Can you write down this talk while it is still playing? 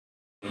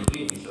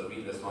23, we shall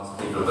read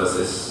responsibly from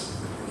verses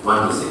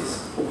 1 to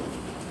 6.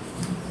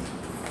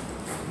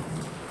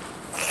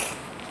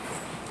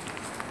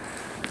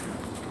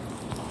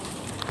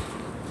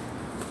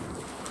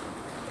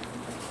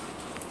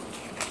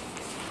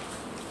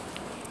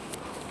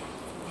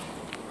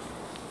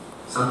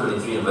 Psalm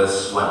 23 and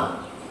verse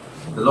 1.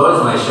 The Lord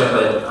is my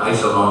shepherd, I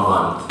shall not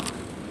want.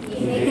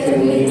 He maketh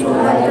me to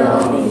lie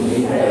down in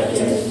green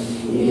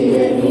pastures. He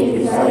leadeth me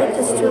beside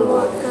the still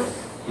waters.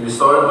 He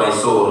restored my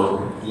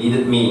soul, he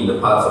leadeth me in the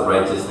paths of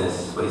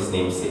righteousness for his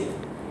name's sake.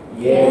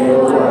 Yea,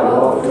 though I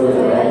walk through the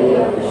valley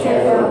of the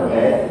shadow of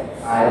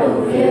death, I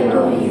will fear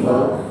no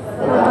evil,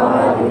 for thou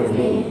art with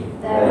me.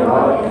 Thy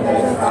rod and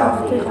thy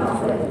staff do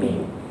comfort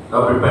me.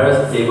 Thou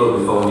preparest a table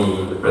before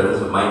me in the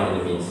presence of mine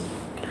enemies.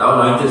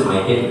 Thou anointest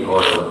my head with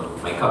oil,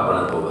 my cup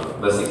runneth over.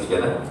 Verse 6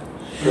 together.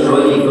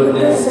 Surely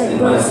goodness and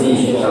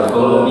mercy shall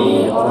follow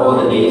me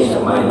all the days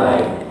of my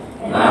life,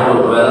 and I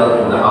will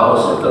dwell in the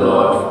house of the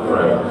Lord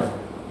forever.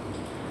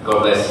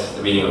 God bless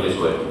the reading of His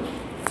word.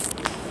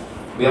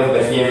 We have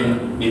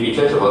Bethlehem BB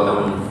Church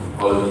welcome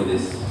all of you to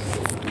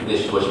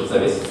this worship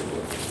service.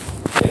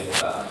 We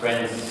have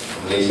friends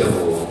from Malaysia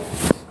who are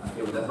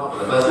here with us not for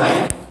the first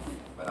time,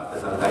 but after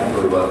some time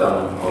we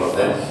welcome all of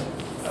them.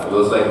 We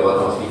also like to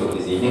welcome our speaker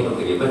this evening,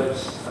 Dr. Gilbert,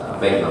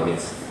 back in our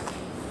midst.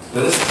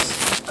 Let us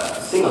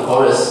sing a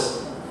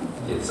chorus.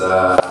 It's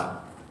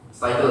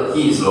titled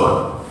He is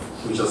Lord.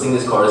 We shall sing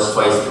this chorus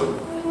twice through.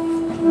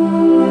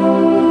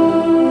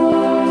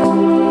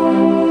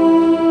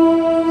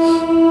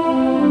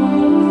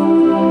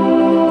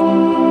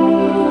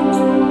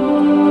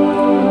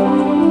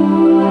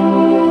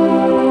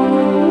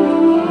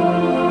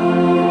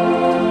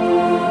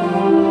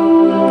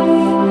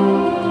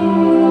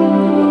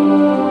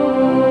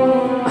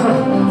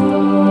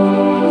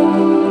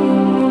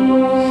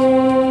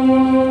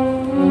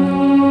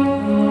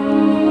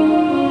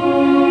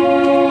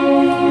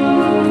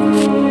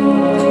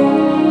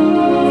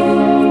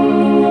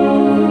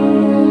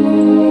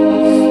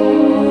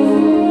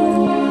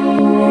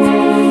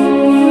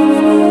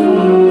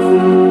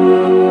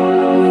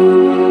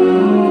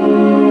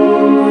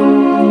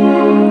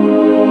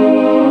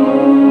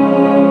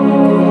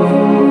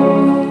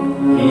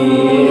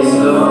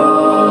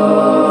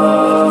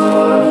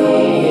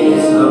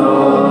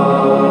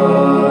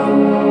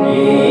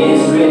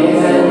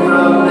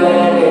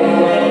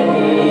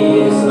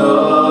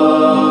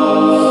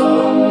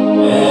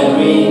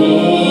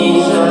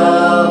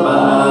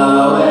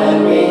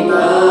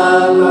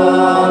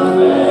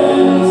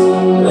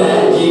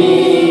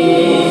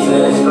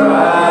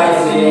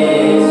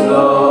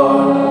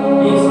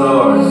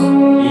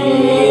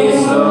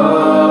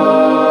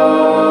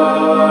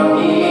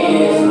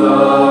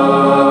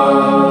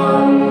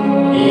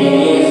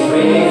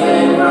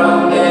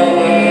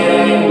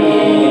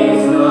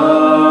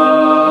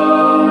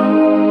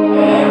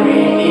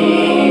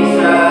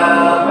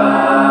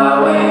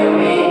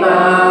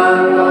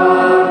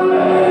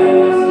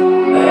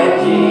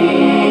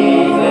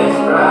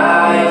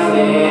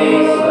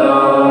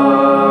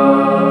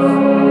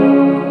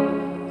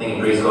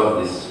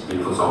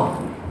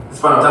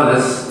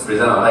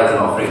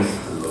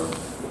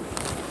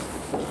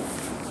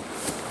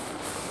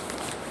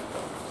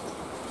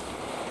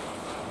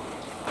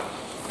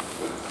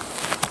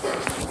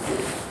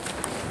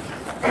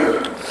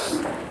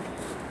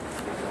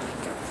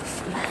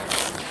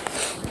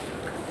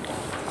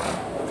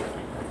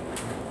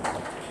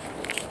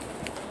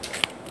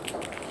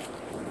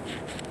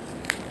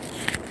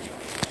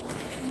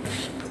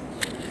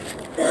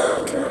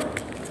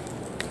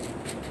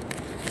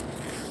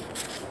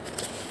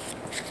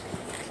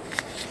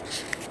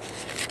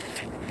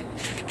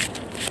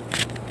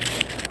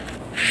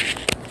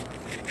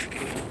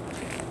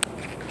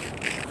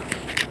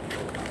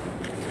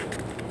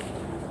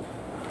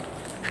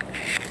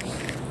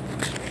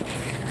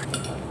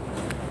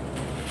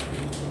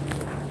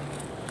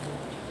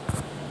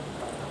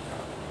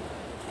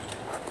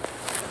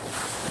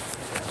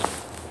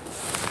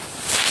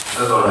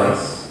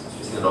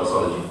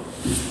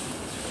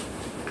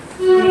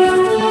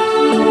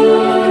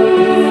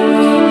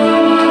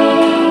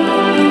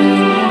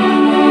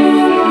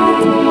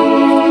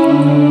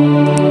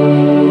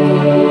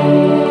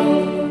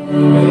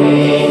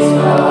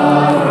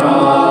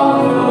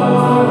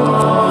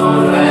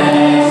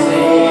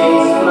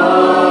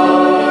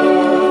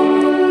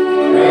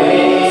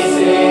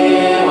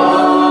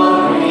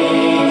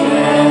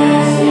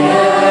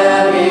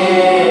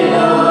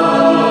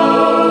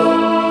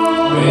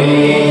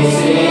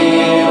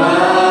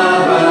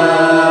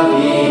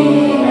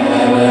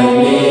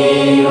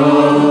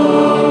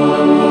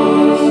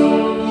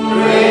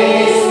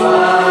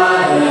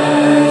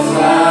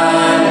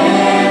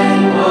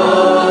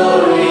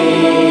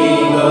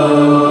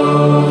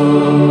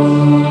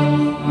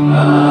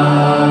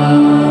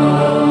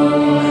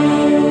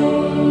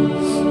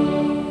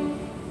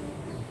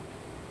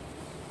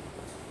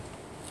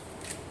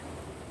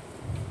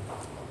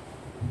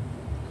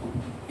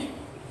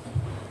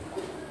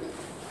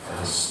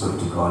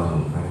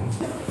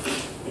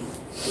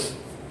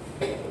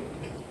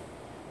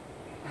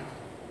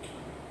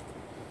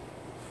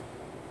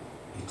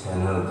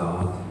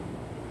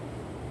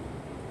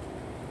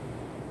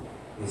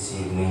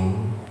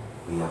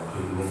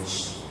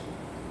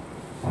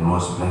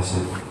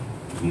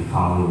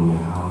 found in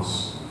your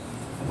house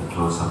at the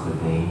close of the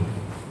day.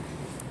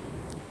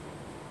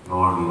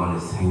 Lord, we want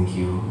to thank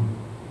you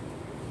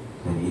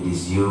that it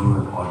is you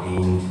who have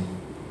ordained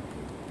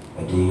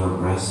a day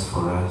of rest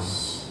for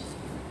us,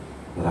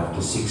 that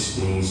after 6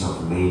 days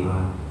of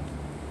labor,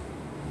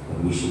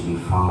 that we should be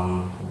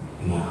found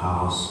in your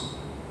house,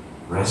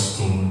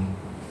 resting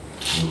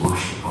in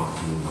worship of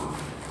you, Lord.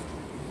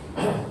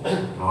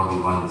 Lord,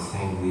 we want to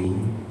thank thee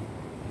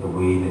the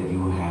way that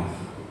you have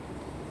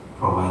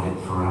provided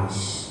for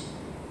us,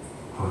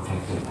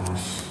 protected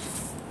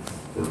us,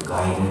 you've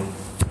guided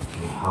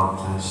and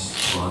helped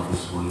us throughout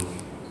this week.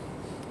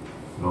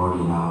 Lord,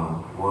 in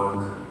our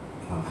work,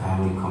 in our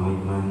family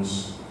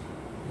commitments,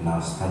 in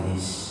our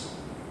studies,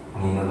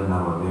 and in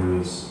our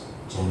various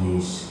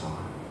journeys,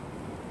 Lord.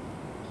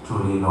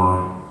 Truly,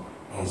 Lord,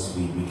 as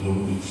we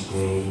begin each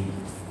day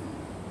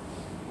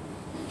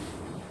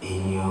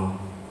in you,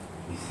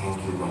 we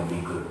thank you that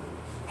we could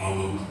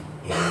end it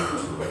in you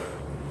too.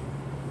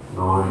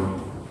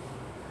 Lord,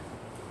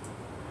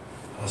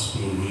 as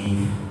we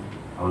live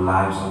our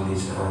lives on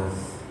this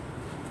earth,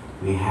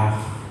 we have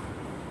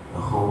the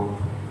hope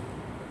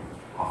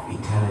of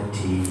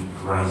eternity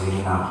rising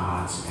in our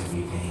hearts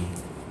every day.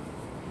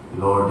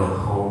 Lord, the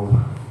hope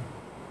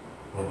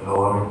that,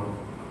 Lord,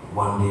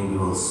 one day we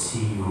will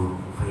see you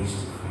face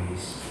to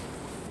face.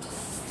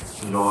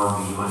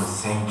 Lord, we want to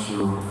thank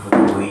you for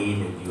the way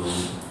that you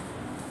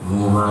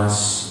move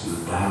us, you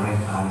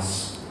direct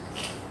us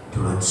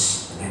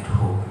towards that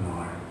hope,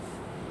 Lord.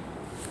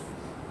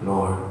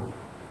 Lord,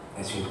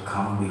 as we've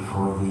come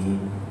before thee,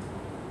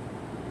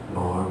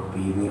 Lord,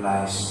 we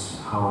realize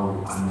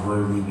how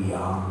unworthy we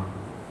are,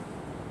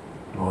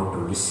 Lord, to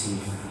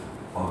receive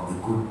of the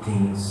good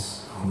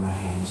things from your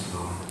hands,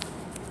 Lord.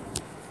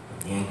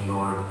 Yet,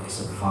 Lord,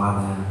 as a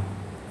father,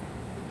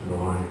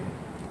 Lord,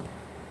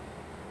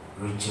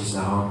 reaches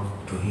out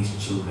to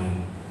his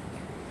children,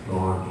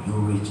 Lord, you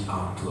reach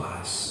out to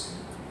us.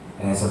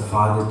 And as a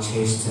father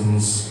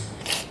chastens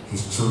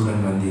his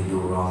children when they do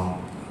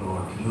wrong,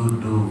 Lord,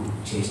 you do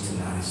chasten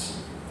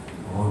us,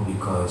 all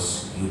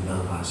because you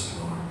love us,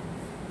 Lord.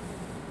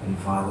 And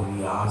Father,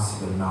 we ask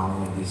that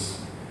now in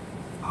this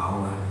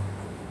hour,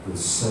 will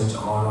search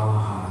all our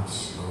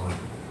hearts, Lord.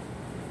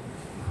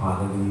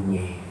 Father, we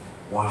may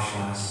wash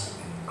us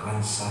and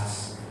cleanse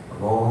us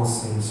of all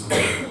sins,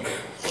 Lord,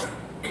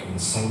 and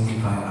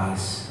sanctify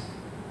us,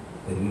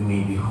 that we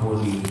may be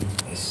holy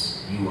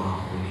as you are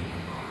holy,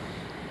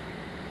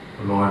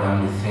 Lord. Lord,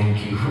 I want to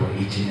thank you for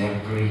each and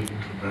every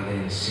brother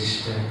and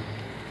sister,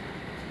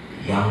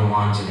 young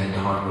ones and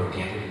adults who are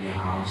gathered in your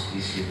house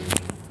this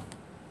evening.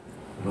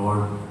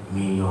 Lord,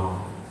 may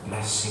your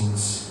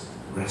blessings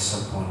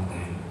rest upon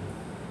them.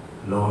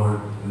 Lord,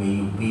 may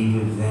you be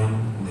with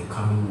them in the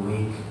coming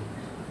week,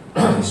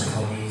 the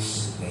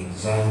studies, the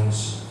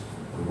exams,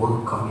 the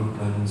work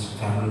commitments,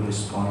 family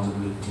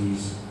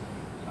responsibilities,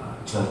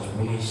 church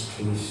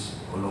ministries.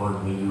 Oh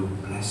Lord, may you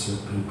bless your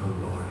people,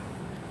 Lord.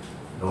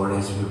 Lord,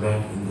 as we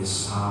read in this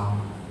psalm,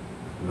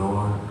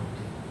 Lord,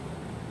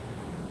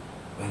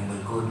 when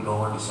the good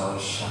Lord is our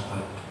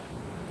shepherd,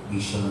 we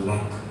shall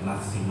lack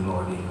nothing,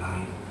 Lord, in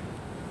life.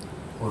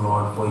 Oh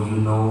Lord, for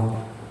you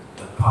know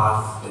the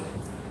path that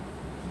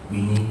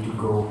we need to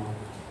go,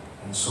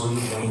 and so you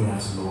guide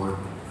us, Lord,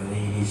 whether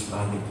it is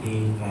by the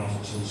green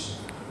pastures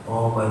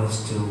or by the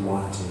still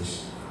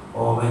waters,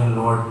 or when,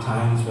 Lord,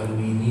 times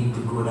when we need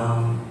to go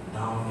down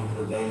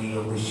into the valley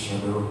of the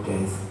shadow of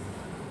death.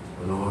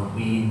 Lord,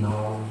 we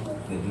know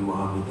that you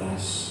are with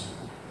us.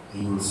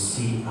 You will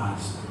see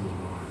us through,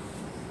 Lord.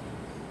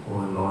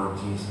 Oh Lord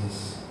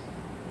Jesus,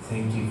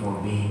 thank you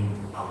for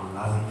being our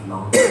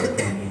lifelong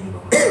companion,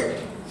 Lord.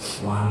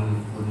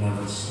 One who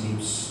never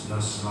sleeps nor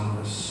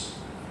slumbers.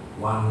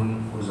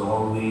 One who is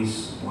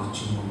always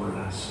watching over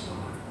us,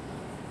 Lord.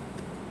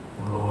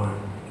 Oh Lord,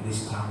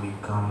 this time we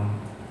come,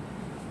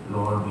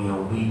 Lord, we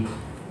are weak.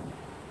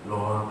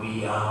 Lord,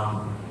 we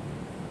are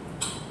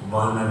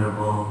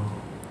vulnerable.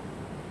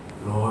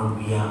 Lord,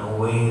 we are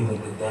aware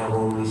that the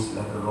devil is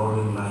like a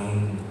roaring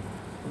lion,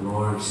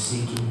 Lord,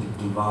 seeking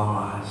to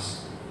devour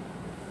us.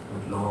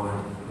 But Lord,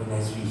 when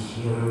as we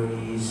hear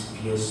his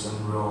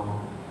fearsome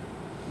roar,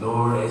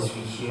 Lord, as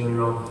we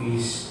hear of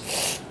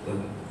his,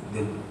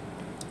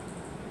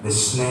 the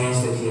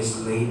snares that he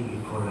has laid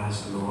before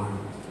us, Lord,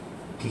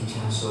 teach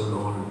us, O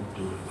Lord,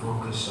 to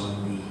focus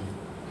on thee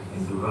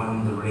and to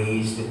run the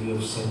race that you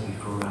have set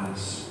before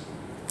us,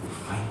 to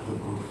fight the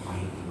good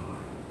fight, Lord.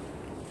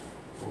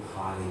 Oh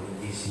Father,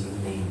 in this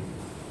evening,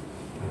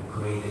 I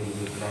pray that you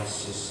will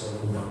bless your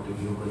servant Dr.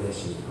 Hubert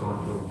as he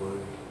brought your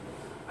word.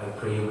 I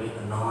pray you will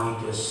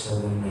anoint your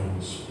servant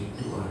and speak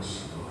to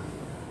us, Lord.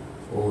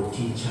 Oh,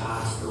 teach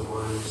us the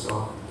words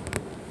of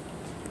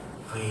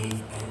faith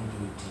and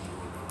beauty,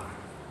 O Lord.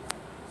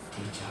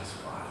 Teach us,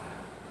 Father.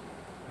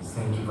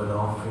 Thank you for the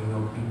offering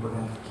your people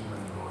have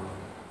given, Lord.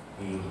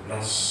 May you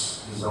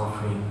bless this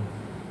offering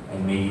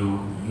and may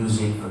you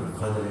use it for the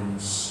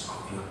furtherance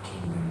of your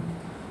kingdom.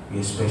 We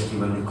especially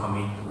want to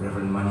commit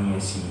Reverend Money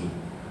as he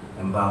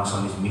embarks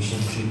on his mission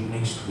trip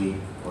next week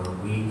for a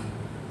week,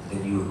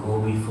 that you will go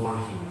before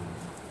him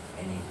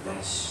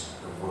bless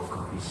the work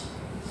of His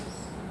hands.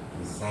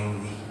 We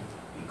thank Thee.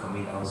 We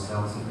commit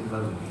ourselves into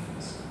loving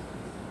hands.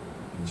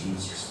 In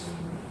Jesus'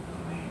 name,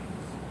 amen.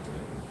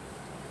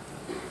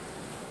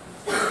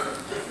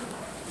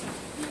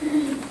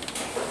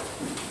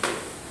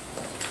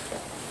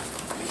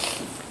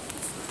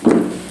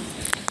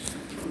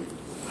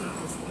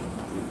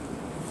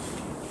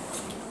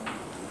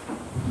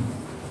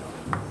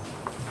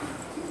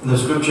 The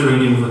scripture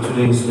reading for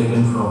today is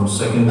taken from 2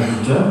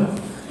 Peter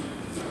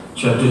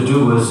chapter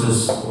 2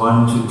 verses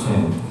 1 to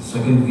 10.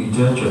 2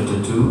 Peter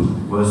chapter 2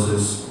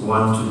 verses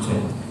 1 to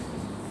 10.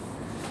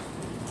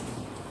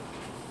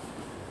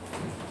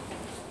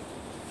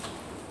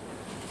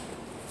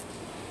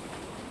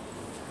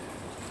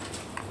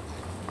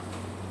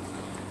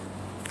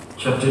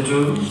 Chapter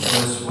 2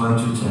 verse 1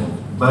 to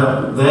 10.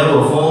 But there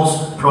were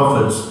false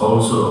prophets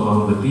also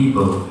among the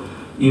people,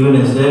 even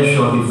as there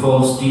shall be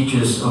false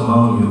teachers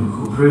among you,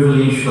 who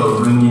privily shall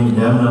bring in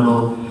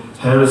damnable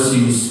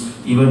heresies,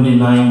 even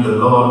denying the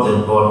Lord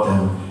that bought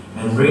them,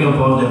 and bring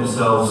upon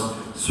themselves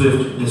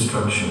swift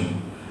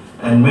destruction.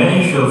 And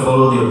many shall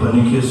follow their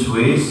pernicious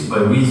ways, by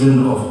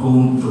reason of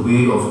whom the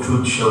way of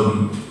truth shall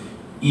be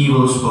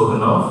evil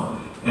spoken of,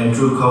 and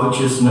through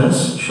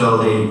covetousness shall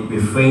they,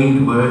 with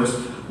feigned words,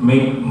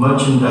 make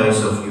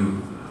merchandise of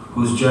you,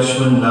 whose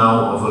judgment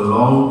now of a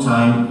long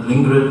time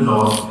lingereth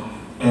not,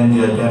 and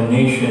their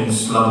damnation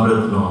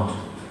slumbereth not.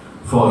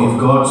 For if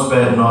God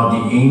spared not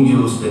the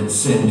angels that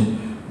sinned,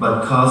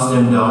 but cast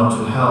them down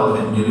to hell,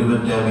 and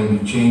delivered them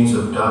into chains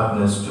of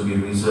darkness to be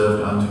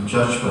reserved unto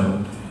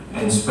judgment,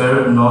 and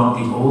spared not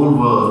the whole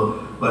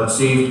world, but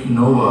saved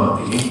Noah,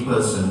 the eighth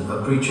person,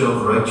 a preacher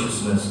of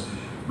righteousness,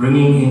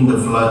 bringing in the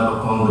flood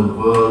upon the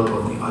world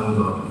of the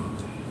ungodly,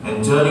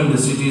 and turning the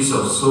cities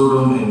of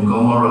Sodom and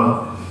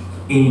Gomorrah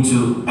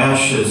into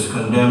ashes,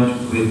 condemned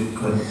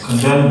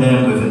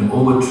them with an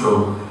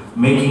overthrow,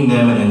 making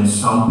them an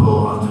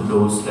ensample unto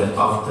those that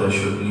after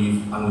should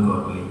live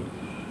ungodly.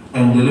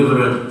 And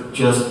delivered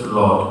just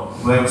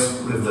Lot,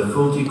 waxed with the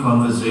filthy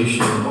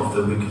conversation of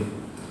the wicked.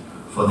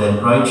 For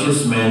that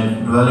righteous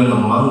man dwelling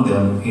among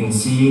them, in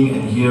seeing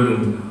and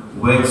hearing,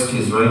 waxed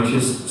his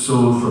righteous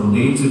soul from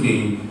day to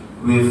day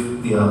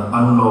with their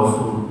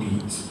unlawful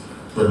deeds.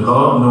 The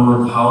Lord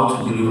knoweth how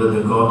to deliver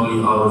the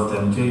godly out of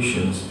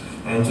temptations,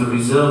 and to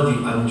reserve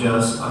the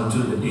unjust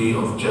unto the day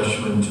of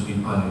judgment to be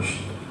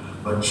punished.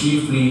 But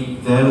chiefly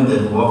them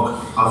that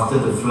walk after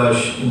the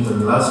flesh in the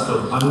lust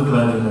of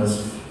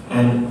uncleanness,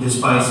 and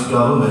despise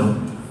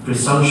government,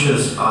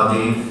 presumptuous are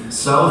they,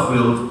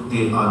 self-willed,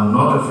 they are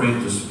not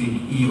afraid to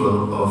speak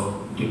evil of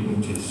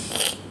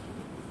dignities.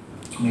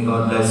 May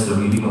God bless the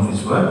reading of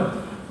His word.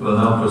 We will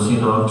now proceed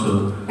on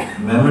to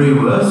memory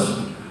verse.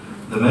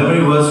 The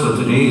memory verse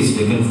for today is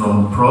taken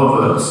from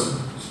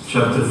Proverbs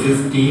chapter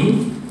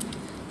 15,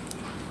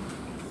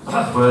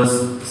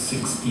 verse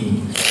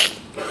 16.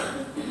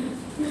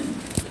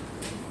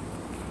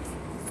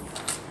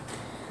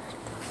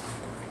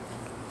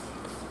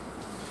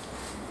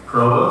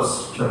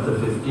 Proverbs chapter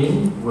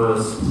 15,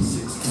 verse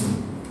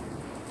 16.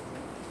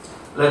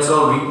 Let's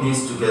all read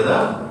these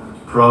together.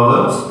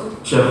 Proverbs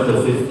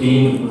chapter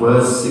 15,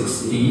 verse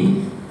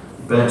 16.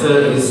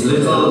 Better is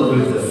little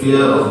with the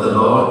fear of the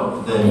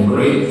Lord than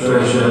great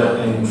treasure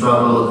and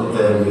trouble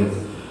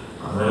therewith.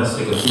 Let us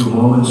take a few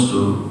moments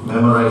to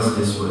memorize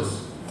this verse.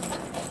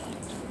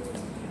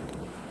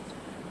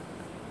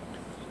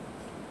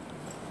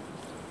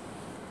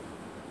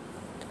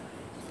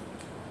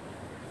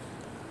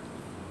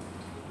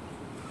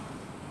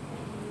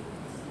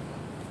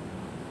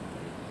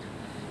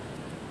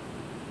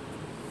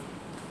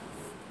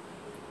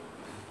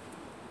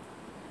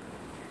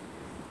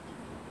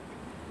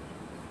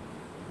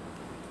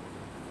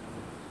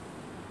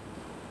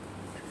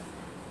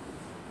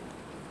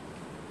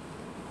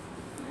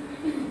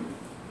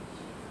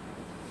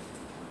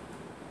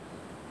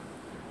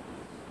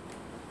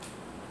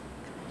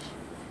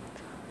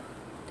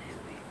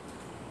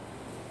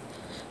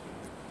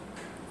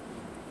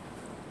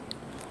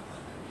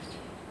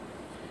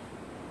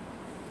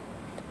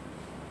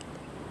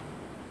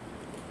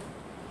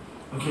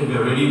 Okay, we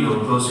are ready to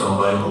close our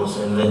Bibles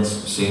and let's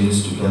say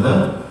this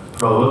together.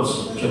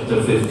 Proverbs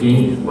chapter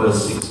 15,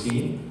 verse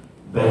 16.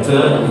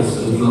 Better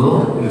is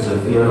little with the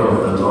fear of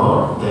the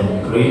Lord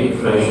than great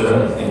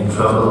treasure and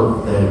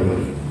trouble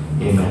therewith.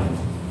 Amen.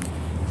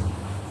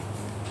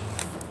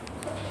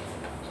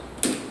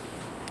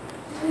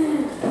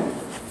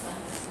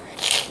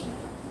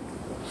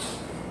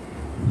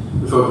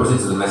 Before we proceed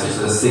to the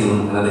message, let's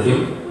sing another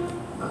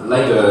hymn,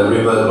 Like a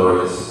River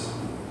Glorious.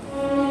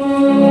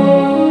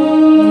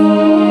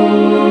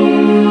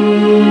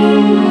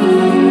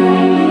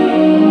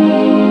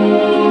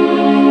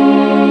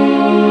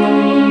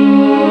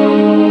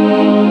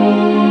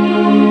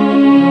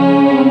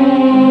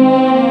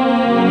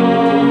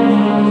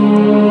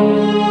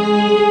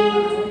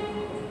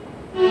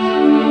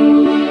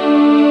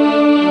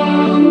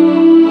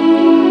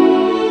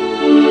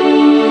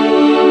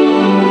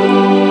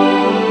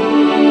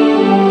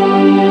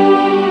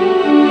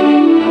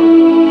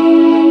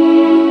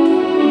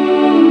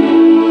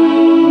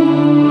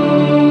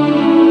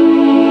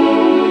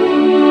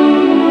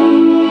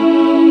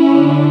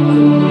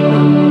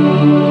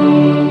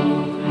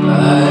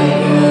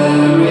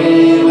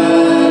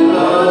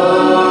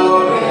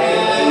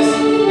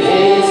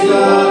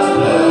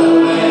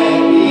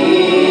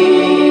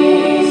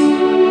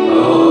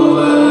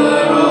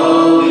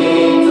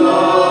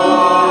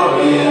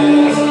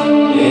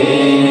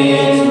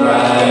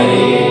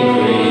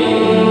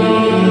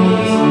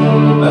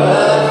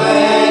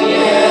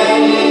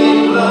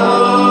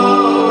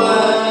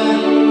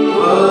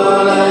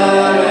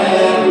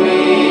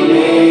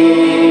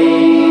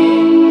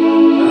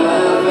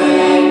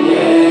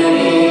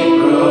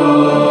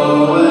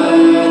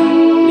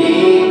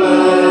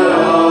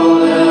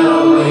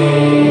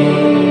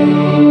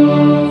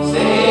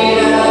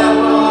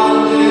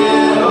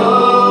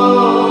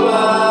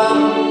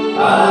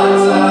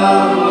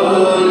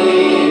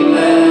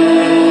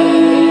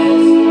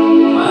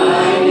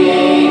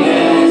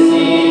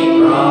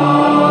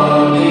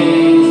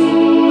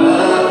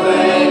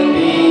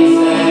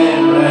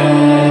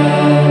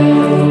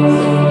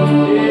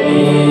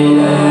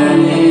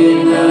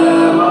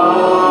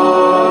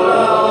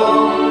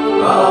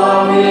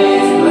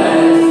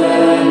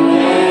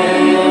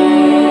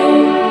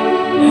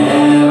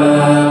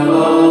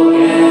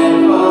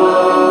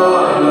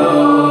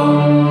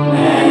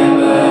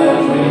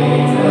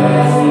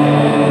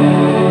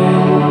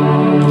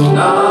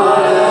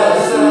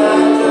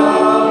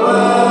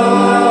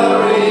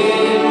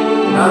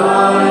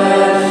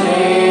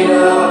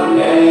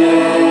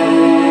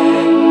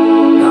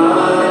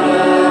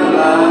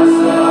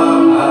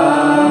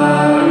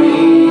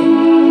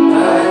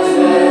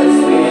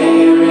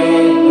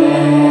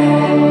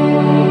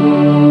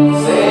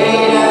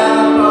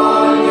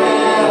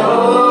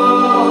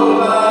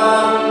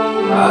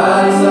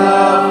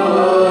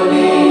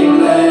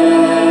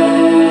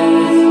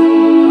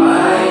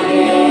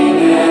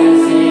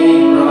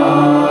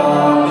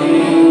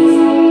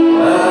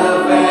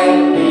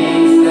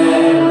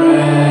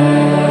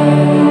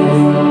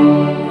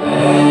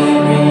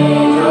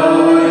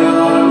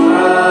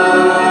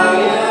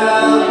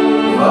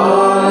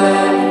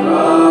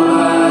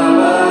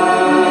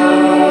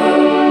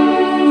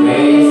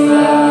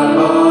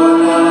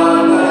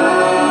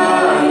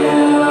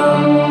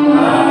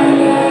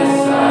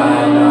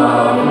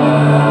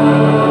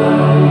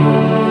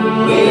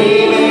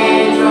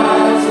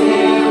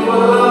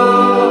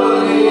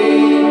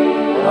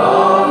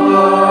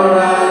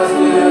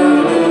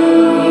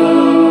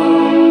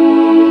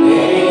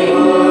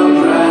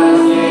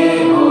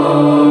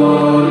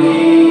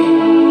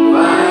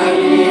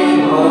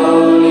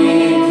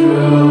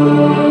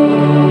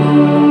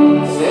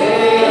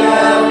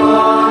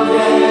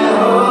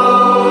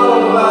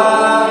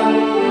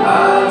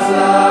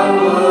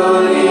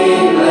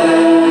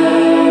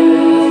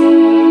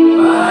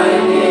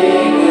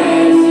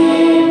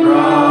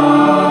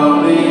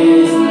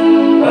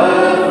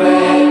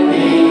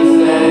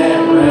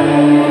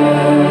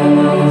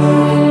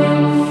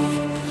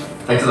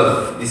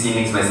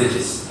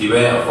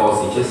 beware of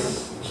false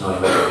teachers. It's not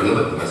invited to give,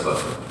 but you must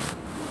watch them.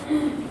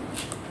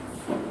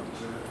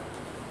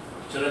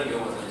 Children, you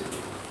want to listen.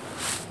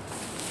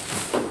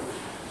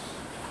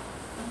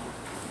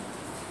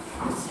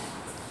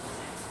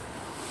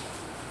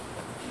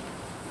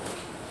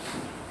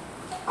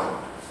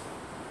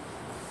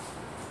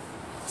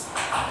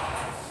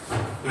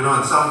 You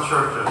know, in some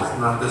churches,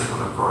 not this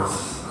one of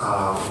course,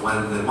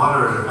 when the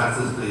moderator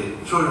asks the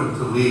children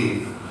to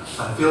leave,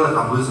 I feel like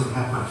I'm losing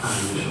half my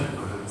congregation,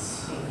 but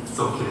it's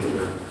okay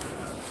here.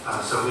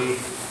 So we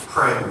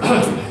pray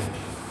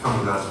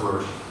from God's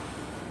Word.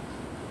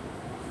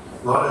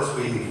 Lord, as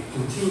we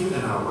continue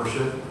in our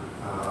worship,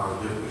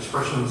 our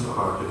expressions of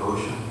our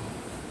devotion,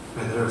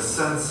 may there a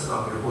sense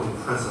of your holy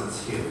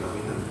presence here, that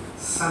we can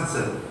sense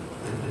it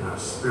in our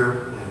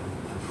spirit and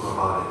through our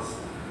bodies.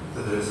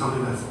 That there is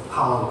something that's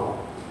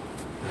palatable,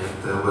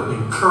 that would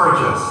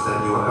encourage us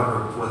that you are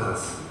ever with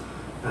us,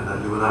 and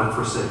that you will not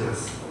forsake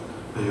us,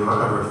 that you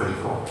are ever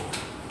faithful.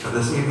 And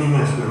this evening,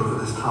 as we look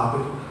at this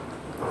topic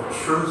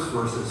of truth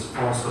versus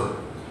falsehood,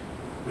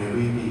 may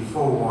we be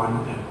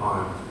forewarned and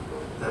armed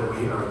that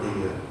we are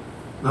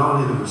not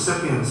only the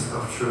recipients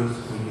of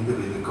truth, we need to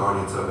be the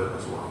guardians of it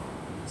as well.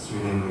 It's in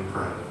your name we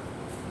pray.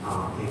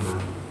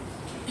 Amen.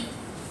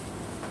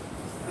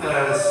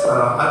 As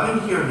I've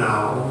been here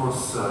now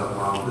almost,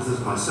 this is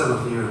my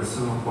 7th year in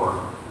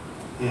Singapore,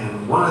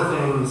 and one of the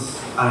things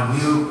I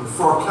knew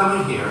before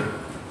coming here,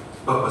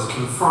 but was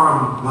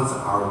confirmed once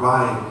I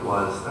arrived,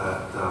 was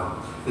that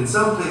in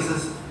some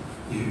places,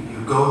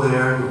 you go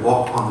there, you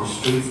walk on the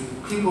streets,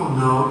 people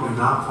know you're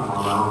not from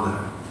around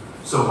there.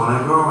 So when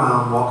I go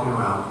around, walking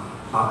around,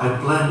 I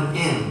blend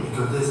in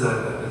because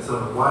it's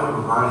a wide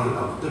variety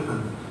of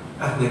different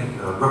ethnic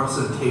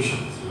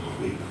representations.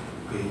 Be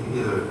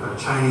either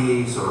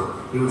Chinese or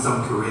even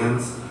some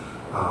Koreans,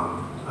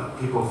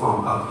 people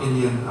from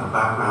Indian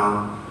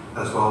background,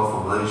 as well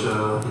from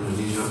Malaysia,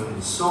 Indonesia,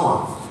 and so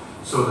on.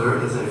 So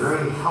there is a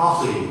very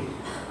healthy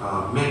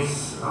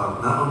mix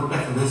of not only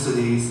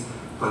ethnicities,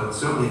 but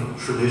certainly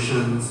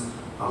traditions,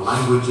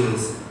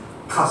 languages,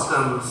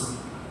 customs,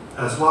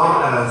 as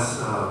well as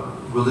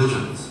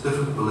religions,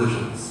 different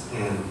religions.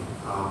 And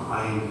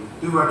I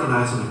do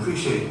recognize and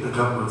appreciate the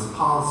government's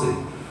policy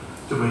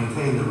to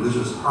maintain the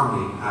Religious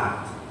Harmony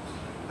Act.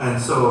 And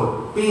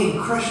so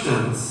being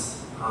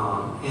Christians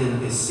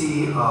in a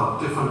sea of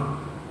different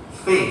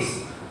faiths,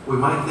 we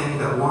might think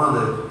that one of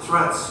the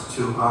threats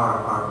to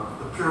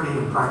the purity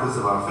and practice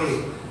of our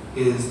faith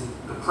is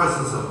the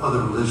presence of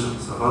other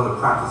religions, of other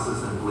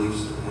practices and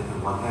beliefs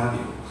and what have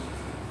you.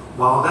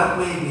 While that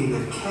may be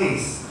the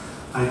case,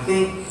 I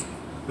think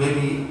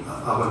maybe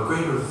of a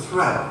greater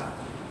threat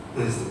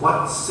is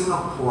what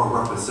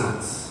Singapore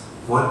represents,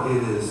 what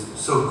it is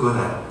so good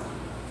at.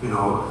 You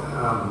know,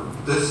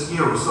 this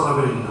year we're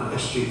celebrating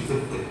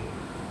SG50,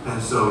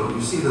 and so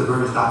you see the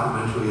various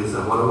documentaries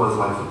of what it was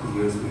like 50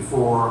 years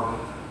before,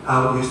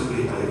 how it used to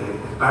be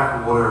a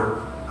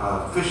backwater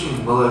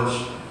fishing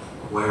village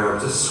where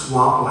just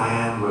swamp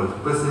land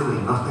with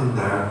basically nothing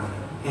there.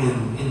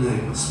 And in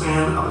the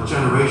span of a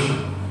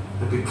generation,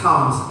 it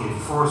becomes a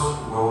first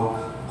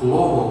world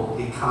global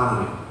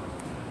economy.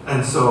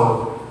 And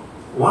so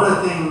one of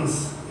the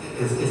things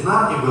is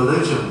not a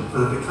religion,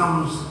 but it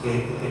becomes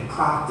a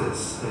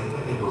practice,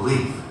 a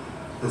belief.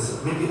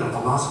 It's maybe a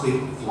philosophy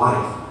of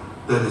life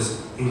that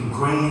is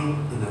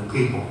ingrained in the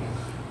people.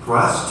 For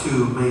us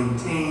to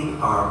maintain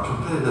our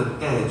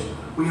competitive edge,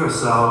 we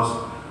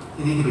ourselves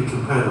need to be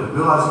competitive,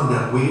 realizing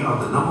that we are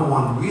the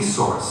 #1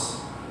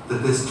 resource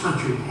that this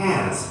country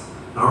has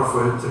in order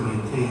for it to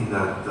maintain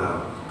that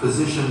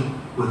position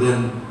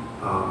within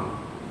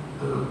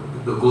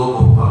the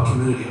global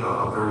community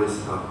of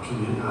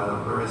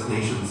various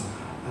nations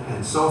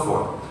and so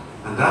forth.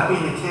 And that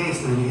being the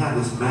case, then you have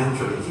this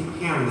mantra, you keep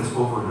hearing this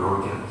over and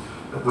over again,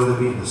 whether it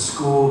be in the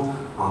school,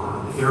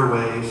 on the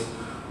airwaves,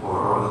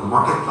 or in the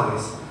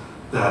marketplace,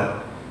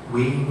 that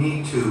we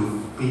need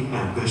to be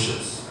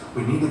ambitious.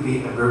 We need to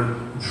be a very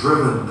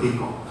driven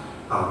people.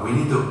 We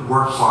need to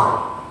work hard,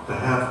 to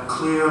have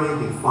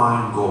clearly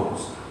defined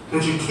goals.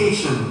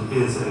 Education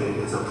is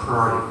a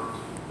priority.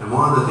 And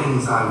one of the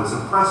things I was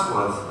impressed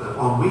was that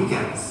on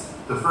weekends,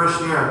 the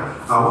first year,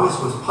 I always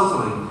was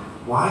puzzling,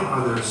 why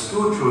are there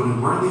school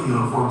children wearing the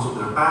uniforms with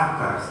their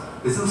backpacks?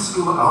 Isn't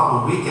school out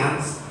on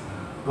weekends?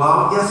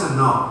 Well, yes and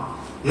no.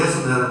 Yes,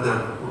 and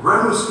the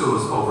regular school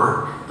is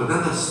over, but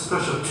then there's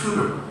special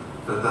tutor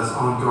that's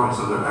ongoing,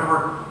 so they're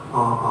ever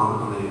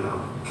on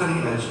the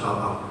cutting edge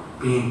of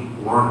being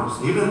learners.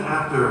 Even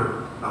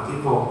after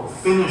people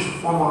finish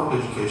formal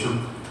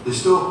education, they're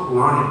still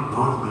learning in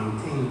order to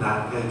maintain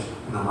that edge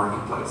in the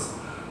marketplace.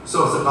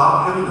 So it's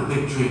about having a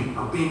big dream,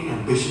 of being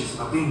ambitious,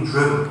 of being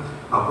driven,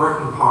 of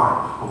working hard,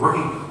 of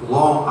working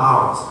long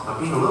hours, of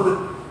being a little bit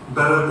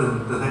better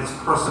than the next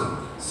person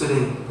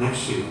sitting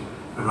next to you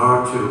in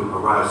order to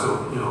arrive.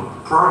 So, you know,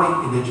 priority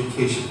in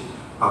education,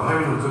 of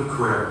having a good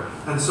career.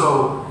 And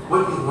so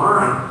what you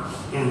learn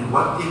and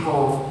what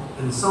people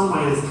in some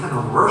ways kind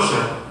of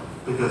worship,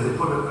 because they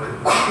put a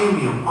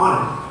premium on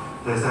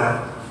it, is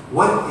that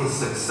what is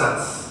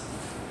success?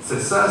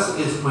 Success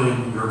is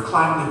when you're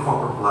climbing the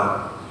corporate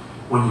ladder,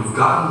 when you've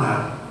gotten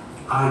that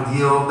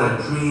ideal,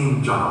 that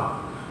dream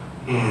job,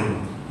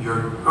 and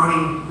you're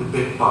earning the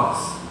big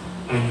bucks,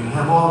 and you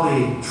have all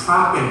the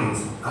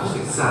trappings of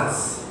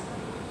success.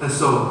 And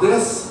so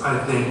this,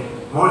 I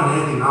think, more than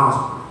anything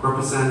else,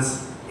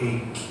 represents a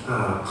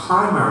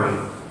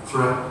primary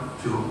threat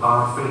to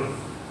our faith,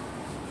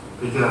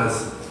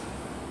 because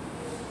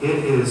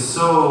it is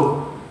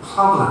so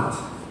prevalent.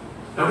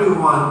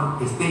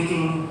 Everyone is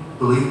thinking,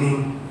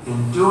 believing,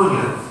 and doing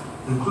it,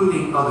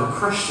 including other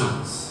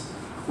Christians.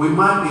 We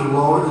might be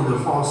lulled in the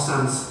false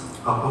sense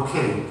of,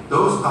 okay,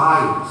 those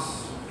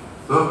values,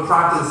 those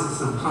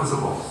practices and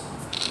principles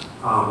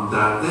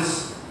that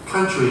this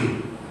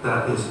country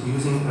that is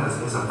using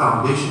as a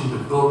foundation to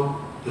build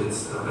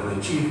its and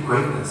achieve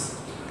greatness,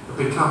 it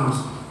becomes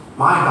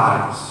my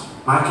values,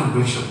 my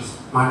convictions,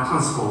 my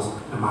principles,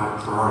 and my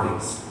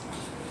priorities.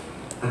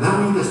 And then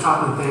we need to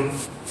stop and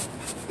think,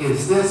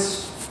 is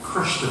this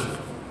Christian?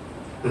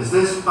 Is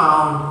this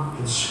found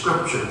in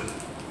Scripture?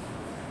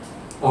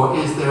 Or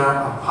is there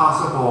a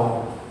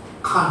possible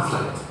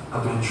conflict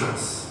of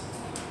interest?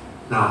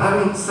 Now,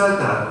 having said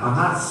that, I'm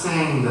not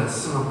saying that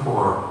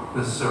Singapore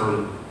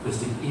necessarily is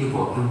the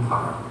evil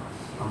empire.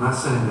 I'm not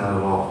saying that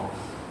at all.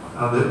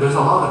 There's a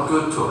lot of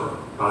good to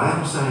it, but I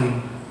am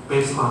saying,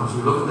 based on, as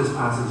we look at this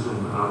passage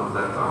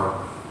that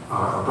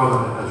our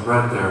brother has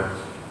read there,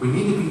 we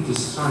need to be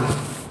discerning.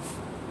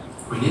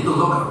 We need to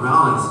look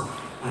around us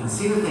and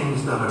see the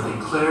things that are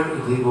declared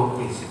illegal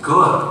as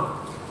good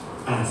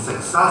and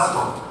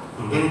successful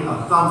and getting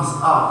a thumbs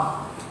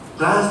up.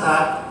 Does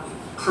that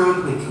prove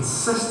to be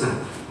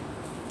consistent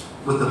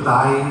with the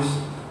values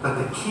that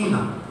the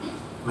kingdom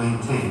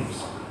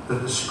maintains,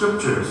 that the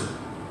scriptures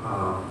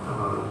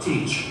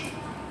teach?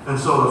 And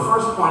so the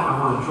first point I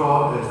want to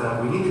draw is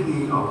that we need to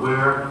be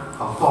aware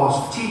of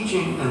false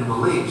teaching and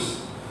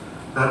beliefs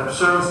that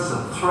serves as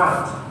a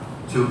threat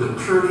to the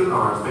purity of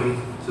our faith,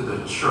 to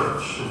the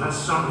church. And that's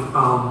certainly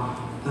found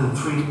in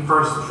the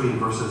first three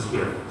verses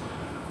here,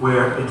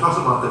 where it talks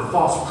about the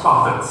false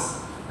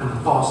prophets and the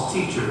false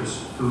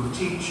teachers who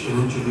teach and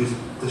introduce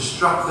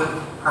destructive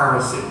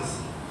heresies.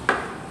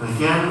 And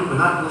again, we're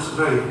not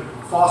necessarily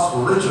false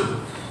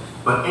religion,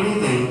 but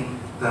anything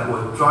that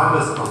would drive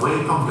us away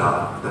from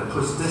God, that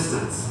puts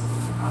distance,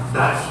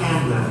 that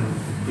can then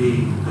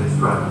be a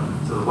threat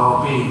to the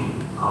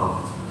well-being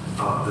of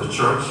the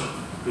church,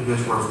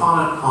 because we're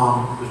founded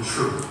on the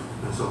truth.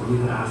 And so we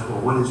need to ask,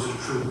 well, what is the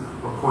truth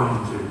according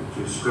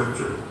to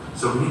Scripture?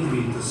 So we need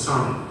to be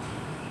discerning.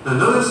 Now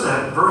notice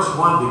that verse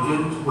 1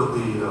 begins with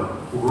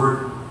the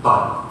word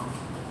but.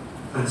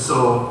 And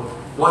so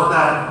what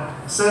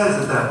that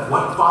says is that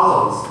what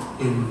follows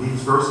in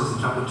these verses in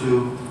chapter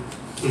 2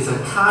 is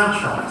a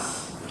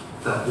contrast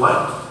that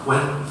what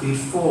went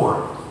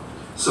before.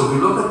 So we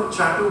look at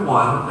chapter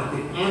 1 at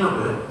the end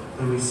of it,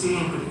 and we see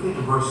particularly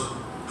in verse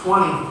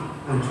 20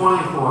 and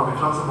 24, it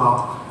talks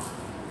about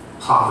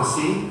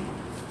prophecy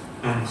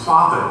and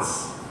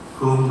prophets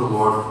whom the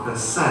Lord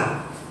has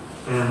sent.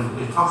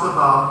 And it talks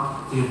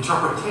about the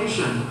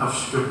interpretation of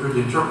Scripture,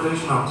 the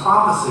interpretation of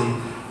prophecy.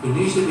 It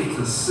needs to be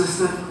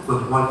consistent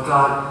with what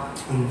God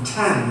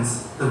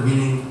intends the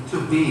meaning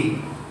to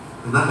be,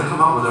 and not to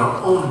come up with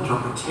our own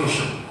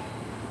interpretation.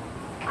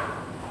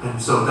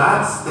 And so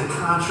that's the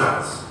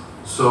contrast.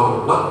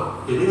 So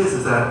what it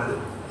is that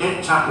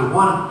chapter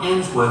 1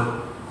 ends with,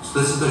 so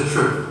this is the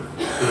truth.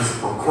 It's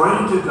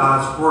according to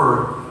God's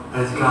word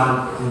as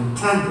God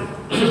intended.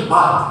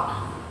 But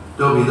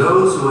there'll be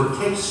those who would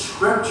take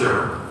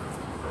Scripture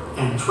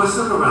and twist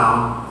it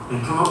around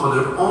and come up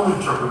with their own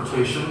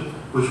interpretation,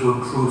 which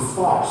would prove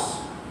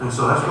false. And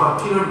so that's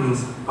what Peter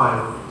means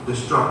by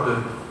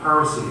destructive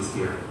heresies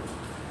here.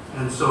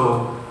 And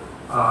so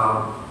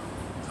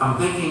I'm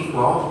thinking,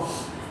 well,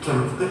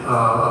 can we think of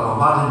a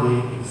modern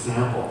day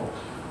example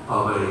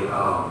of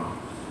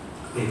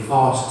a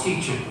false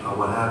teaching or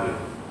what have you?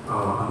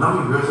 A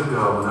number of years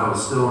ago, when I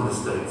was still in the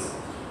States,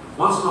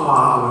 once in a while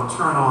I would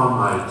turn on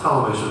my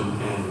television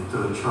and to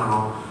the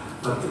channel,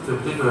 to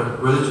particular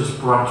religious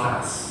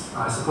broadcasts.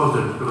 I suppose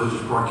there are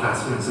religious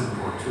broadcasts here in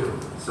Singapore too.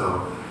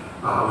 So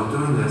I was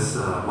doing this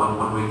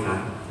one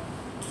weekend,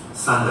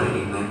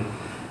 Sunday evening,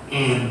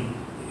 and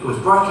it was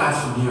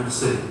broadcast from New York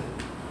City.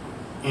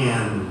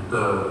 And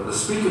the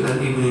speaker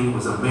that evening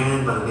was a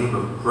man by the name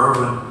of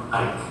Reverend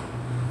Ike.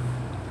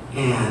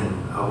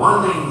 And one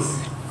of the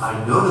things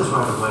I noticed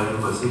right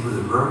away was he was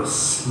a very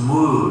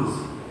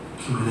smooth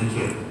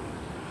communicator.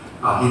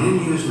 He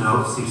didn't use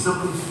notes, he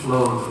simply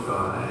flowed,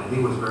 and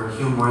he was very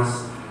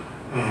humorous.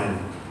 And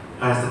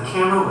as the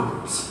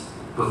camera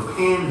would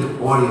pan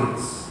the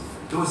audience,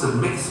 it was a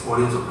mixed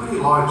audience, a pretty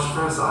large,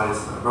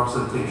 fair-sized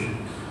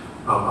representation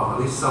of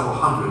at least several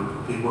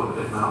hundred people,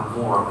 if not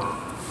more.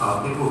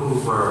 People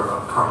who were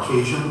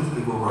Caucasians,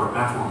 people who were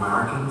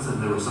Afro-Americans,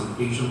 and there were some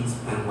Asians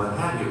and what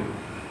have you.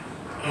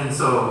 And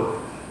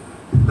so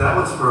that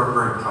was very,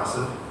 very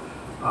impressive.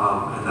 So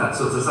that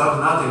was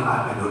another thing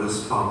I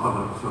noticed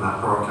from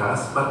that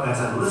broadcast. But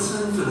as I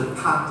listened to the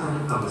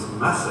content of his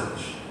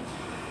message,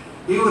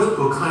 he was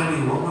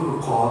proclaiming what we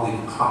would call the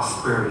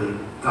prosperity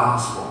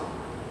gospel.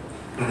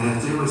 And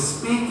as he was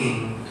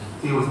speaking,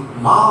 he was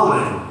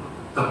modeling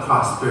the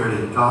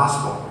prosperity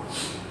gospel.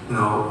 You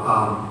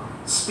know,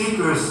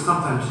 speakers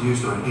sometimes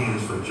use their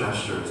hands for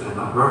gestures, and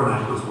Reverend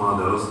Ike was one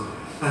of those.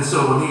 And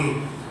so when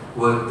he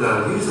would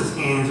use his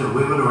hands and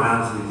wiggle it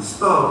around as he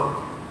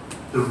spoke,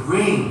 the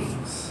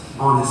rings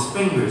on his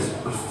fingers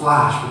would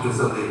flash because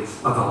of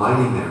the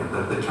lighting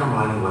there, the term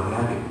lighting, what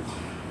have you.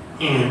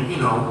 And, you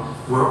know,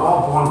 we're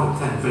all born with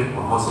 10 fingers,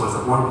 well, most of us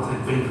are born with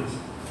 10 fingers.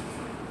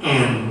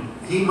 And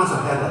he must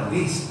have had at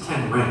least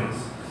 10 rings,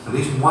 at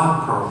least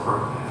one per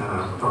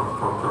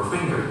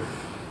finger.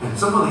 And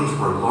some of these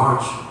were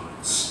large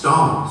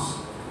stones.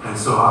 And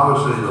so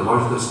obviously the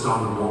larger the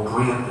stone, the more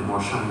brilliant and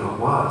more shiny it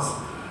was.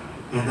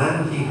 And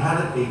then he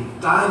had a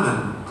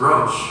diamond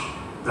brooch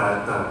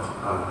that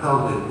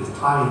held his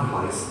tie in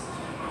place.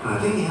 And I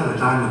think he had a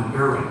diamond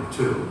earring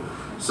too.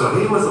 So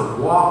he was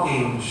a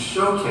walking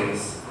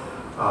showcase,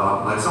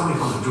 like somebody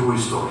from the jewelry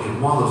store, in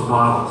one of those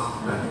models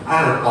that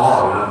had it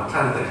all, you know,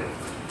 kind of thing.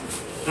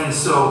 And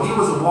so he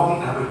was a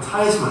walking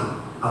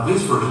advertisement of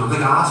his version of the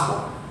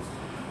gospel.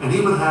 And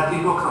he would have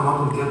people come up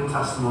and give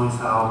testimonies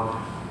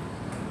how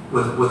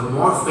with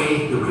more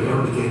faith they were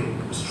able to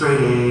get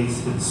straight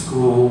A's in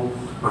school,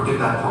 or get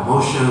that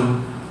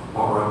promotion,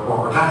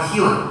 or got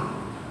healing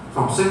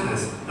from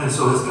sickness. And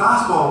so his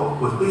gospel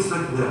was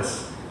basically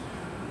this: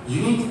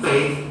 you need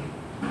faith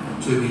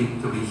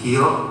to be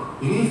healed.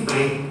 You need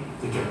faith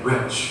to get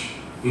rich.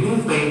 You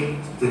need faith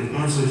to get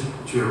answers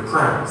to your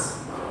prayers.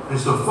 And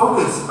so the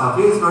focus of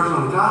his version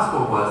of the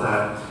gospel was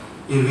that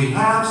if you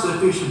have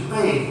sufficient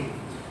faith,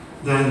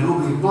 then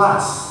you'll be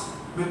blessed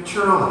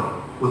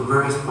materially with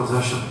various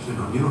possessions, you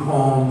know, new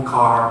home,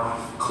 car,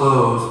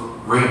 clothes,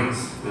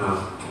 rings, you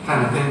know,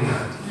 kind of thing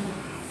here.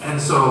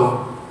 And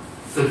so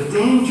the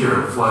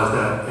danger was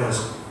that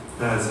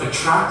as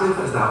attractive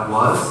as that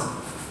was,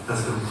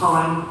 as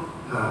compelling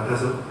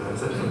as it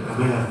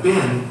may have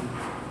been,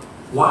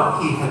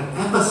 what he had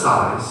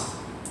emphasized,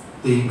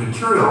 the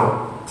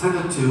material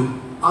tended to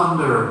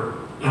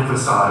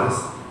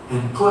underemphasize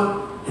and put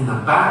in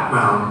the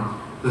background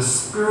the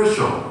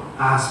spiritual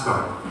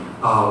aspect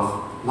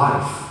of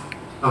life,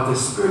 of the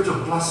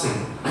spiritual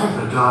blessing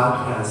that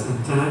God has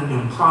intended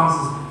and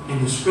promises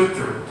in the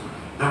Scripture.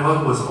 And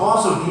what was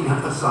also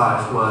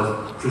de-emphasized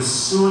was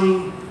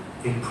pursuing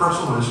a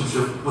personal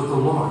relationship with the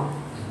Lord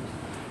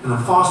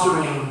and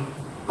fostering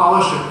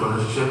fellowship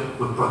relationship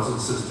with brothers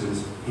and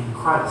sisters in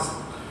Christ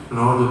in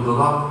order to build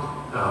up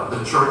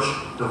the church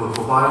that will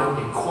provide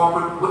a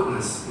corporate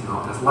witness, you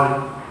know, as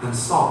light and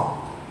salt.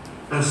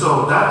 And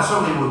so that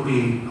certainly would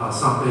be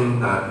something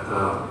that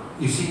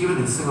you see even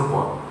in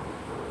Singapore,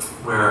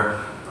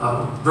 where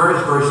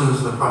various versions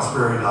of the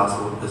prosperity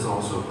gospel is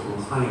also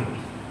proclaimed.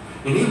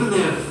 And even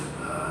if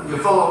your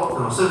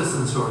fellow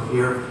citizens who are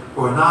here,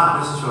 who are not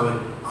necessarily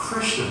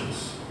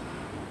Christians,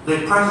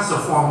 they practice a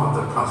form of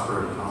the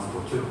prosperity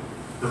gospel too.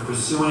 They're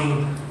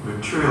pursuing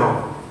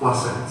material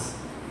blessings.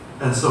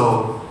 And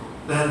so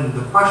then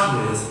the question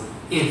is,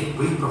 if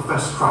we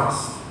profess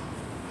Christ,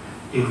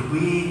 if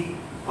we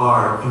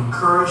are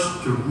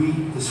encouraged to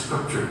read the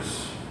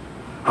Scriptures,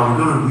 are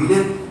we going to read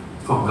it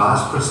from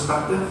God's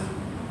perspective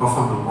or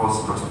from the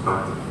world's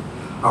perspective?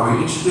 Are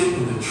we interested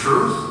in the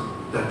truth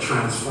that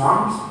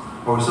transforms,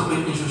 or are we simply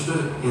interested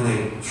in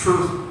a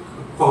truth,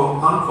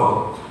 quote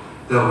unquote,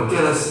 that will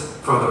get us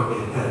further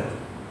ahead?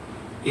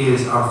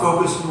 Is our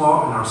focus more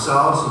on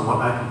ourselves and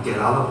what I can get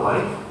out of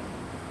life,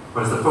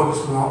 or is the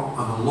focus more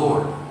on the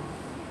Lord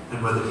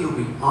and whether He will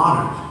be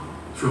honored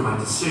through my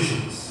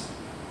decisions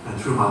and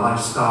through my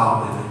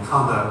lifestyle and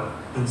conduct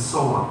and so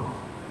on?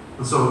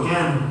 And so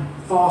again,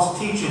 false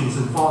teachings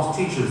and false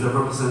teachers that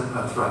represent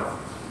a threat.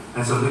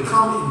 And so they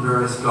come in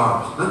various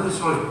garbs, not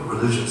necessarily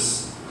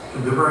religious,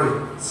 can be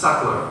very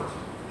secular.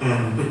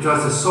 And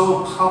because it's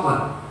so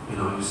prevalent, you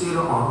know, you see it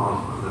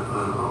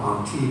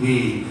on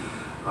TV,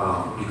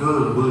 you go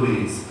to the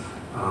movies,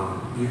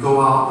 you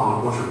go out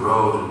on Orchard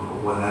Road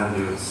and what have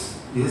you,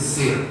 you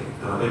see it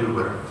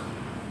everywhere.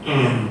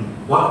 And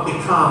what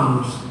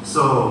becomes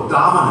so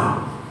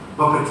dominant,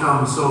 what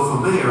becomes so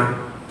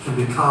familiar, can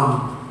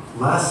become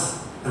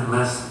less and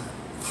less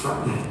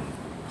threatening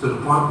to the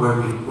point where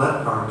we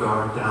let our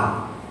guard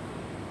down.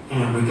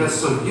 And we get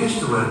so used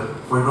to it,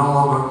 we're no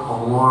longer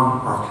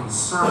alarmed or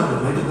concerned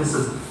that maybe this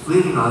is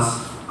leading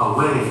us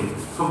away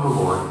from the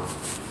Lord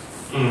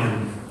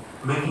and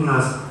making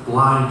us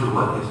blind to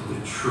what is the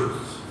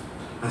truth.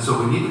 And so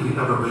we need to be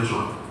ever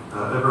vigilant,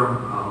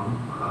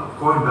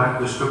 going back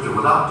to the Scripture.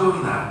 Without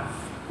doing that,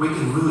 we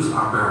can lose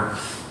our bearings,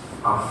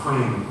 our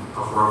frame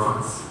of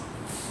reference.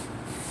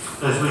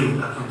 As we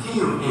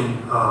continue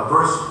in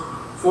verse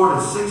 4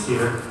 to 6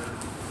 here,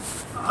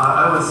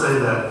 I would say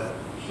that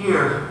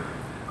here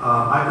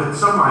I could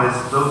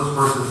summarize those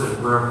verses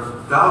where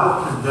God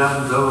will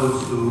condemn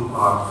those who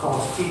are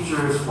false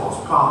teachers,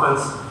 false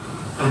prophets,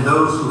 and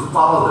those who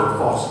follow their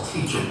false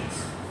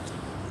teachings.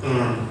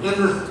 And in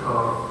this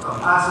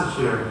passage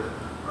here,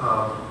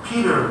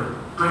 Peter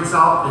brings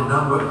out a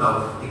number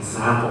of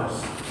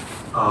examples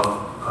of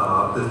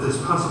this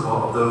principle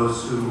of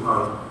those who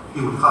are,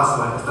 he would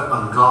classify as the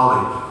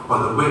ungodly or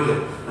the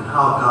wicked, and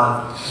how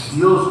God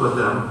deals with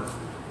them,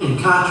 in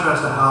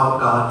contrast to how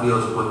God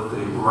deals with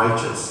the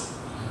righteous.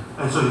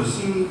 And so you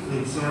see the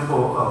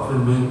example of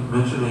him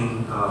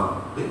mentioning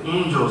the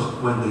angels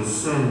when they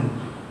sin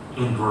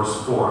in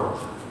verse 4.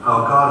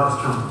 How God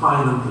has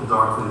confined them to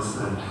darkness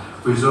and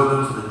reserved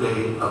them to the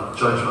day of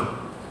judgment.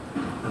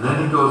 And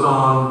then he goes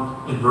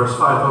on in verse 5,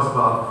 talks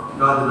about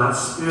God did not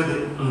spare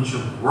the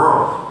ancient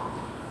world.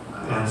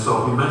 And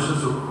so he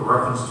mentions a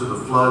reference to the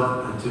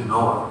flood and to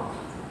Noah.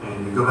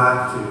 And you go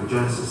back to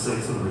Genesis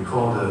 6 and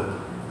recall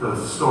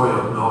the story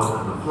of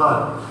Noah and the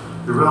flood.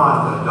 You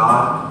realize that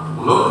God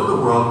looked at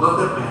the world,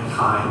 looked at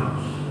mankind,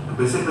 and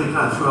basically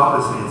kind of threw up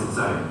his hands and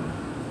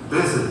said,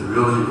 this is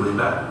really, really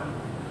bad.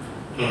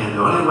 And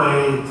the only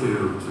way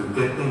to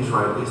get things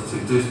right is to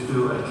just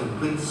do a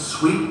complete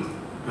sweep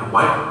and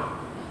wipe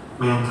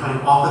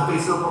mankind off the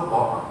face of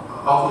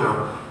the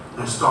earth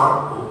and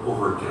start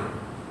over again.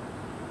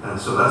 And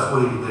so that's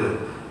what he did.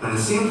 And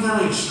it seems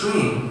kind of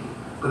extreme,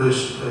 but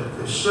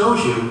it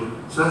shows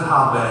you just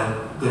how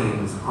bad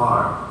things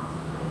are.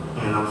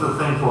 And I'm so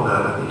thankful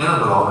that at the end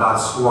of it all, God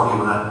swore he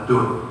would not do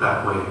it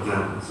that way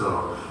again.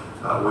 So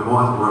we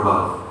won't have to worry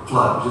about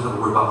flood. We just have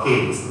to worry about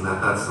Hades, and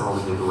that's all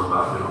we need to worry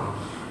about, you know.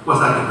 What's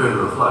that compared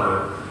to the flood,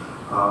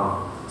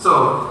 right?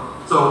 So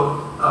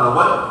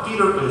what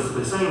Peter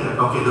is saying that,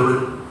 okay, there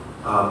were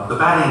the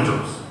bad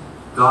angels.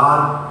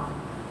 God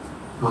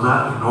will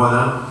not ignore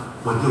them,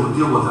 will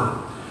deal with them.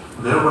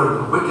 And there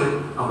were the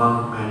wicked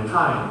among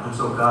mankind, and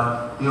so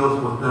God deals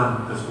with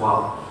them as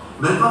well.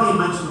 And then finally he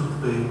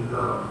mentioned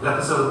the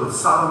episode with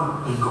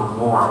Sodom and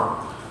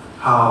Gomorrah,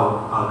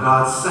 how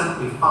God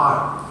sent a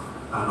fire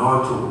in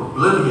order to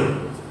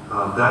obliterate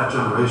that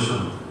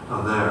generation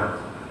there.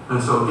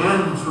 And so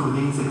again, through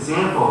these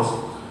examples,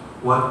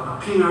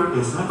 what Peter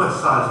is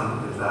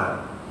emphasizing is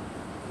that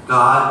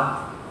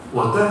God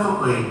will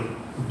definitely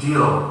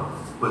deal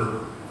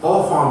with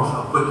all forms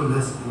of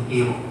wickedness and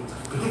evil,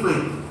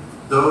 particularly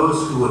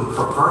those who would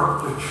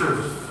pervert the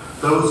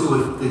truth, those who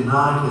would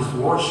deny his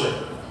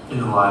lordship in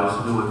their lives,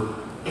 and who would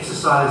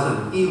exercise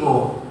an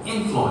evil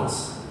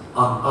influence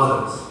on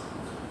others.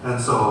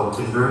 And so it's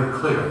very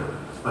clear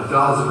that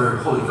God is a very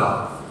holy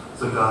God.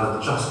 It's a God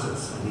of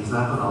justice, and he's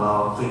not going to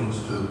allow things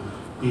to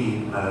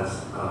be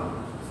as,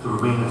 to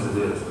remain as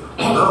it is.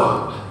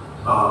 Although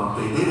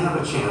they did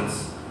have a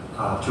chance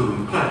to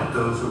repent,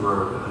 those who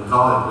were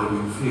ungodly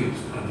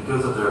refused. And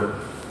because of their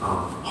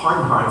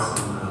hardened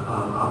hearts and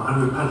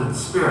unrepentant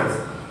spirits,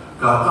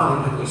 God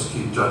finally had to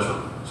execute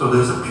judgment. So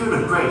there's a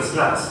period of grace,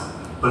 yes,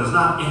 but it's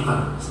not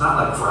infinite. It's not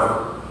like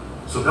forever.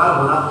 So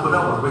God will not put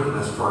up with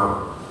wickedness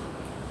forever.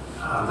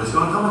 There's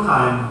going to come a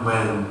time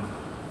when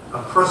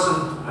a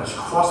person has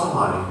crossed the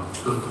line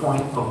to the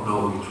point of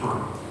no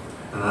return.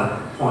 And at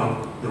that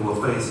point, they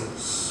will face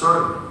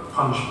certain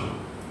punishment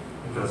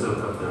because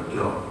of their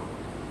guilt.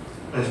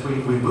 As we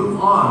move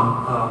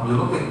on, you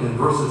look at in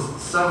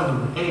verses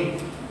 7 and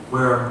 8,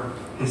 where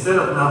instead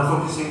of now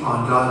focusing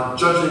on God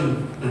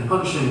judging and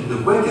punishing the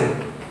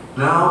wicked,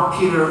 now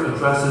Peter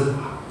addresses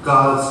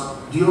God's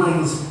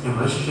dealings in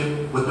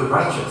relationship with the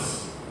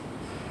righteous.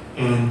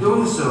 And in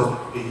doing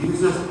so, it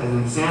uses as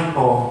an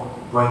example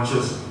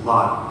righteous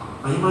Lot.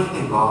 Now you might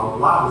think, well,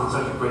 Lot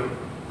wasn't such a great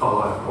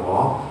fellow after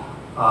all.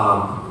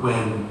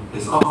 When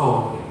his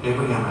uncle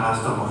Abraham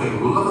asked him, okay,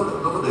 well,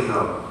 look at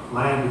the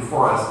land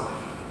before us.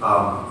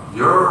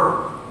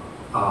 Your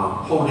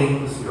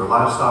holdings, your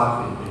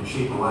livestock and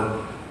sheep and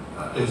land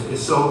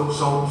is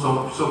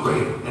so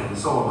great, and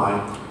so am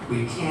I.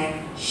 We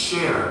can't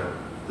share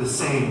the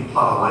same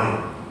plot of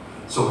land,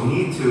 so we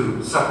need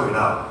to separate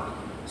out.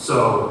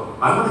 So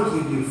I'm going to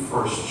give you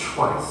first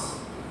choice.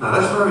 Now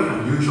that's very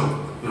unusual,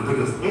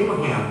 because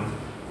Abraham,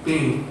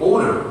 being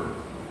older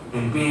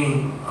and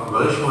being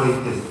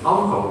relationally his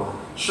uncle,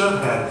 should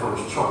have had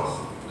first choice.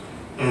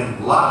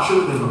 And Lot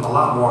should have been a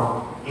lot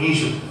more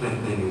Asian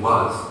than he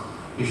was.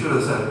 He should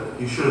have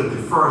said, you should have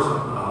deferred,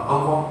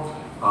 uncle,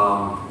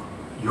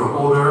 you're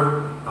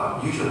older,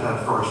 you should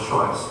have first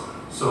choice.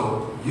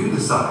 So you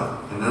decide,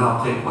 and then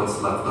I'll take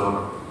what's left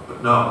over.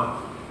 But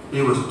no,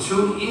 he was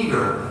too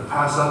eager to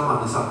pass up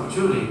on this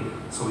opportunity,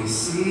 so he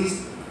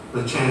seized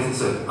the chance and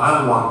said,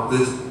 I want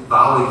this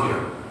valley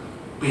here,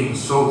 being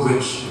so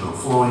rich,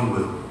 flowing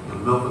with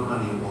milk and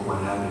honey and what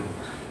have you.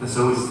 And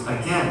so he's,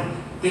 again,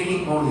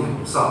 thinking only of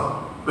himself.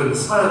 But in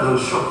spite of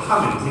those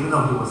shortcomings, even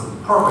though he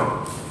wasn't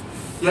perfect,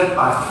 yet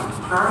by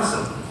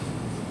comparison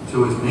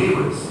to his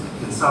neighbors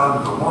in Sodom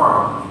and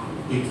Gomorrah,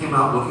 he came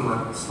out looking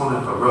like smoke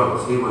of a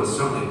rose. He was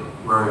certainly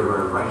very,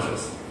 very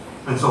righteous.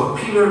 And so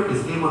Peter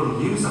is able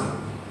to use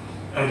him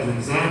as an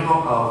example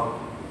of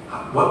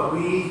what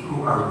we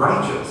who are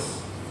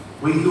righteous,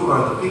 we who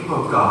are the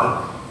people of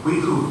God, we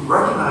who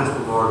recognize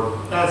the Lord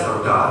as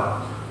our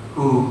God,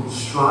 who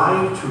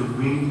strive to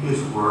read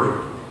his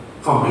word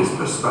from his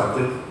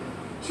perspective,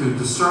 to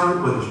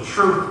discern what is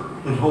truth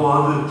and hold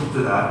on to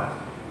that,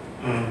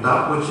 and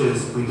that which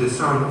is we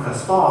discern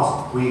as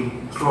false, we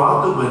throw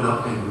out the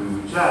window and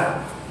we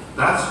reject,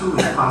 That's who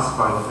is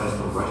classified as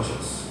the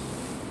righteous.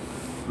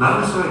 Not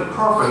necessarily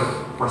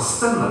perfect or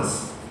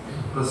sinless,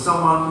 but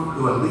someone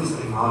who at least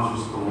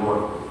acknowledges the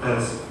Lord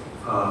as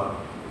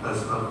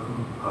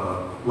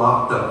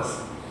Lot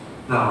does.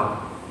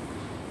 Now,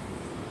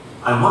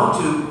 I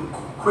want to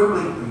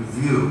quickly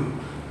review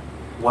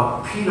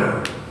what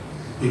Peter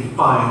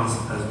defines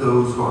as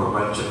those who are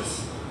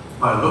righteous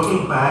by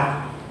looking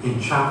back in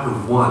chapter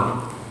 1,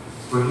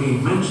 where he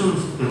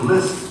mentions a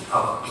list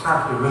of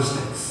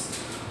characteristics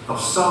of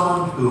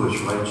someone who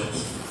is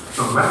righteous.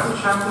 So back to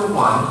chapter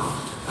 1,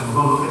 and we're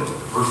going to look at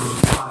verses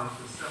 5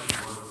 to 7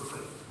 really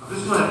quickly. I'm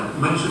just going to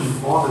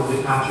mention all of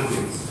the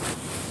attributes.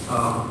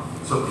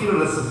 So Peter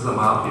lists them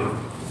out here.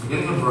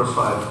 Beginning in verse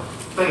 5,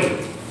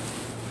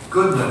 faith,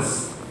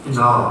 goodness, and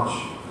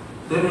knowledge.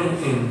 Then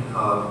in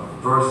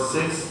verse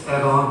 6,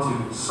 add on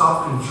to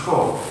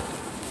self-control,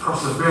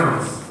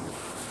 perseverance,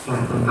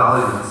 and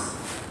godliness.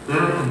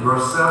 Then in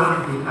verse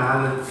 7, he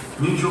added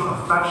mutual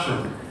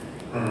affection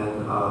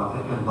and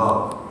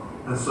love.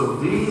 And so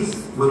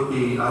these would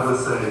be, I would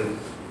say,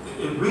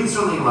 it reads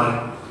certainly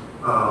like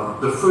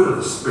the fruit of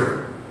the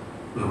Spirit.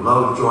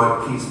 Love,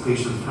 joy, peace,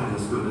 patience,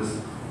 kindness,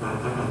 goodness,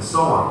 and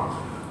so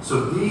on.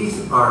 So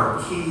these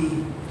are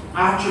key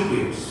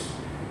attributes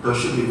that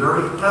should be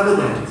very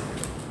evident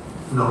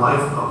in the life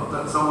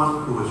of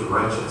someone who is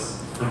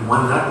righteous. And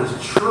when that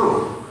is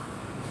true,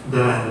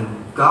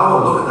 then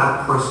God will look at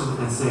that person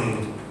and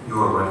saying, you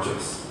are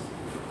righteous.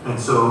 And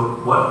so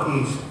what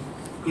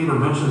Peter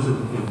mentions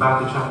in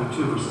back to chapter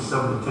 2, verses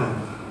 7 to 10,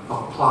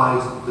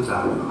 applies to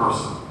that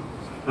person.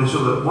 And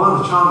so one of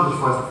the challenges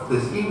for us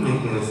this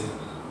evening is,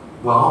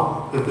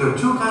 well, if there are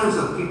two kinds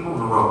of people in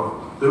the world,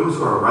 those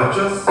who are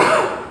righteous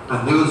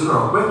and those who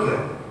are wicked,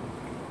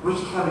 which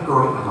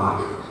category am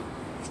I?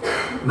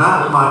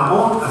 Not my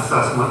own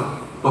assessment,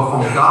 but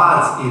from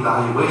God's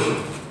evaluation.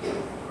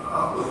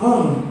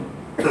 Whom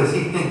does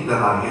he think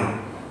that I am?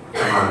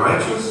 Am I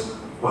righteous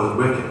or the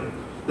wicked?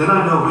 Then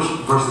I know which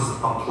verses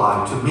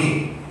apply to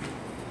me.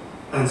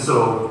 And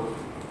so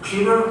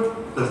Peter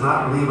does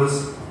not leave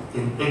us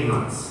in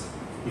ignorance.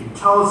 He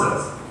tells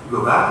us,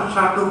 go back to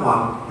chapter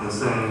 1 and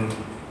saying,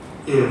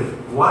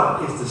 if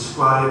what is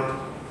described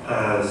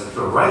as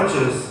the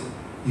righteous,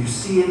 you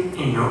see it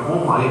in your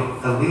own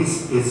life, at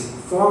least it's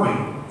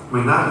forming.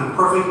 May not be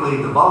perfectly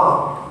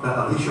developed, but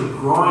at least you're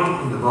growing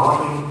and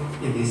developing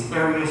in these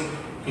areas,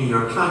 and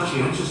you're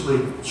conscientiously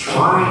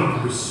trying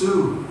to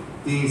pursue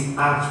these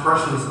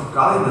expressions of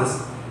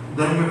godliness,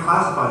 then you're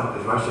classified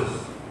as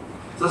righteous.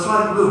 Just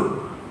like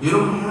Luke, you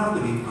don't have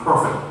to be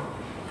perfect.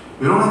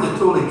 You don't have to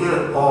totally get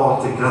it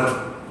all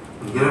together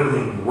and get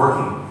everything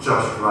working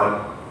just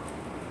right.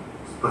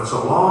 But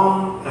so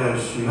long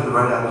as you have the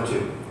right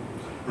attitude,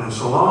 and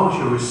so long as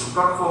you're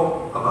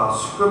respectful about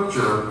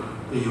Scripture,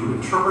 that you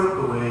interpret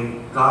the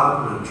way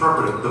God would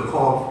interpret it, to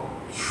call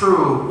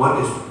true what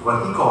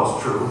he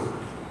calls true,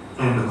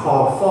 and to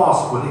call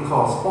false what he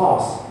calls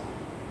false,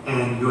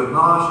 and you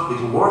acknowledge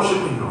the worship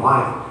in your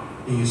life,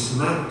 and you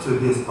submit to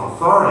his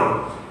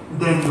authority,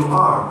 then you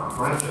are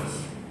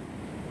righteous.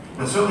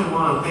 And certainly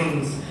one of the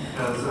things,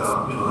 that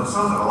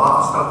sounds like a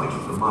lot of stuff to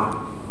keep in mind.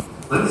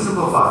 Let me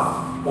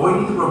simplify. All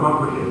you need to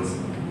remember is,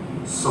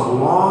 so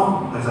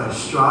long as I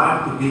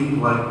strive to be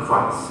like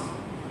Christ,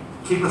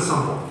 keep it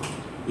simple.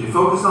 You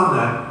focus on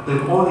that,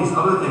 then all these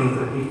other things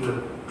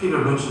that Peter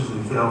mentions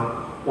in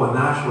detail will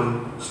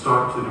naturally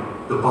start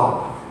to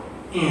develop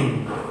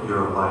in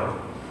your life.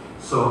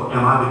 So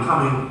am I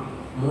becoming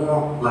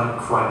more like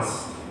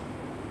Christ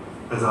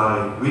as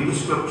I read the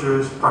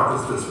Scriptures,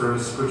 practice this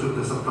various spiritual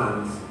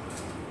disciplines,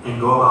 and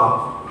go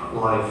about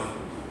life?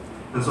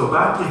 And so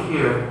back to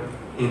here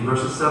in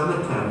verses 7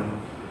 to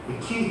 10,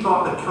 the key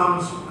thought that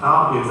comes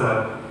out here is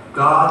that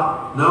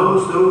God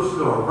knows those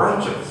who are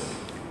righteous,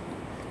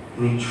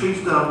 and he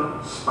treats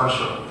them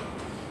special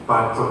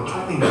by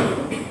protecting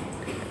them.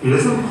 He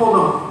doesn't pull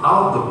them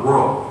out of the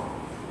world.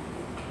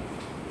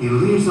 He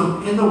leaves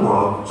them in the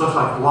world, just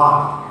like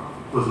Lot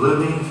was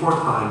living for a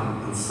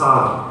time in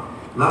Sodom.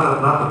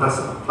 Not the best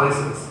of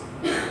places.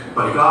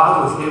 But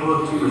God was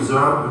able to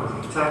preserve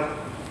and protect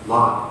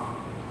Lot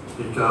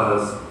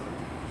because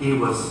he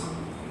was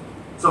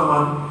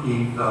someone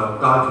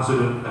God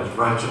considered as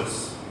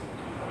righteous.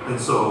 And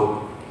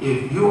so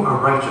if you are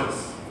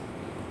righteous,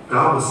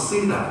 God will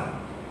see that,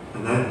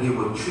 and then he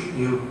will treat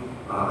you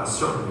a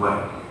certain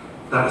way.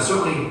 That is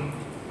certainly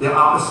the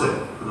opposite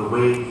of the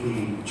way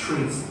he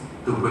treats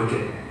the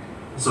wicked.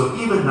 So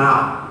even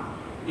now,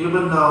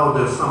 even though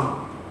there's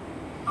some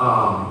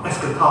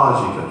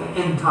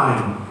eschatology, end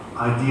time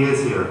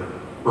ideas here,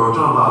 where we're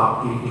talking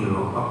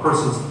about a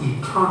person's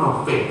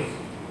eternal faith,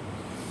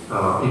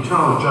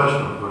 eternal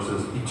judgment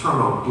versus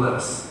eternal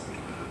bliss.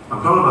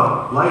 I'm talking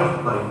about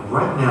life like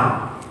right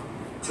now,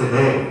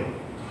 today.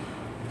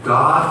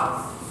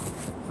 God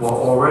will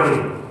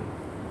already,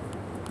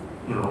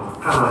 kind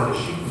of like a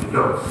sheep and a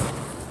goat,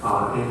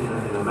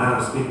 in a manner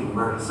of speaking,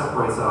 where he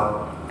separates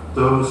out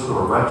those who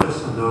are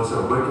righteous and those who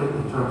are wicked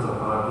in terms of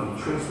how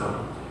he treats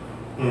them.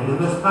 And in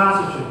this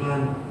passage,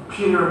 again,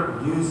 Peter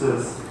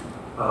uses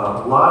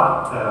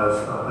Lot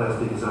as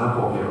the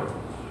example here.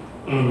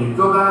 And you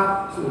go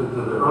back to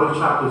the early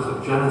chapters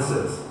of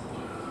Genesis,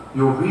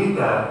 you'll read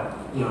that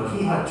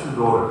he had 2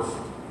 daughters,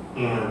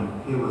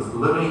 and he was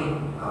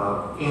living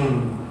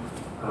in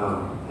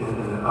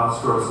the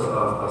outskirts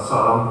of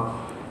Sodom.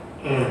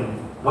 And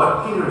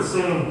what Peter is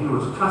saying, he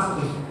was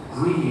constantly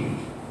grieved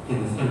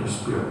in his inner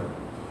spirit,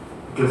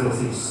 because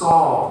as he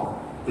saw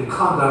the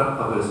conduct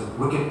of his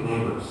wicked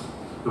neighbors,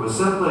 it was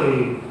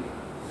simply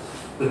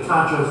the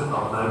contrast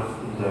of night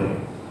and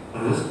day,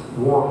 and this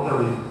wore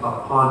heavily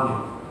upon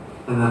him.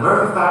 And the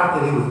very fact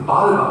that he was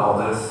bothered by all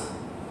this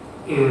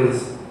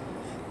is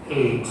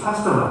a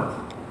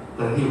testament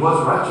that he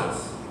was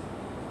righteous.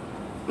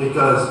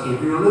 Because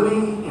if you're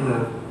living in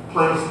a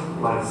place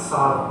like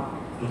Sodom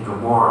and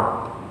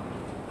Gomorrah,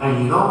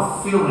 and you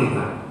don't feel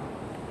anything,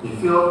 you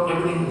feel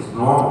everything is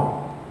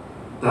normal,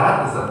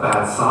 that is a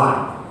bad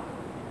sign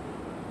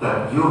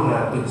that you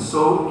have been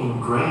so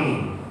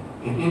ingrained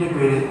and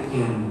integrated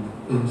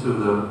into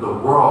the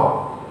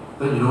world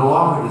that you no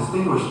longer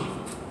distinguish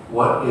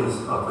what is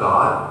of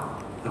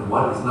God and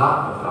what is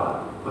not of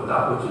God, but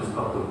that which is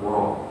of the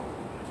world.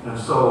 And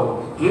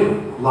so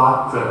give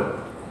Lot credit.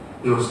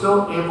 He was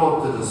still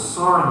able to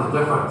discern the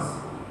difference,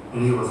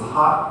 and he was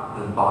hot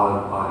and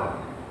bothered by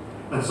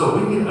it. And so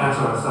we need to ask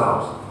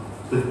ourselves,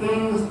 the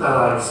things that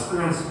I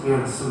experience here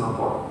in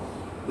Singapore,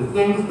 the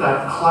things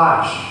that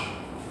clash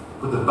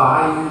with the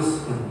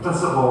values and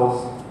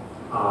principles,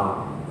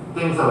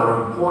 things that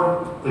are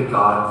important to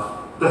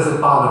God, does it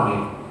bother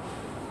me?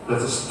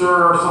 Does it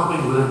stir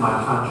something within my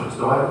conscience?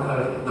 Do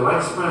I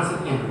experience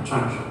an inner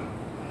tension?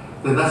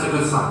 Then that's a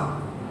good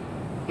sign.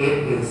 It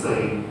is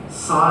a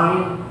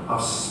sign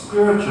of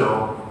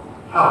spiritual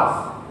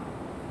health.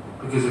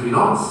 Because if you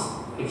don't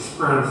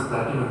experience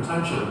that inner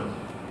tension,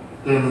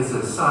 then it's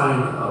a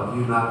sign of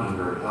you not being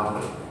very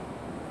healthy.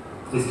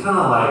 It's kind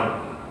of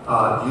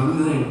like you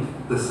losing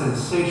the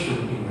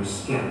sensation in your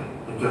skin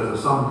because of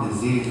some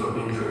disease or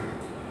injury.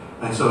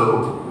 And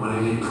so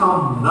when you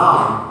become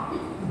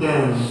numb,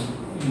 then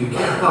you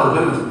can't tell the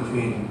difference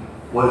between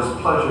what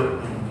is pleasure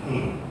and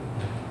pain.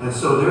 And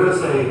so there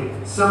is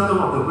a symptom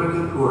of the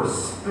wicked who are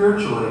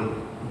spiritually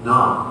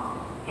numb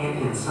and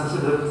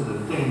insensitive to the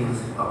things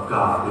of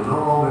God. They're no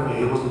longer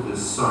able to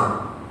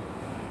discern.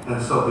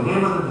 And so being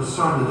able to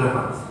discern the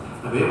difference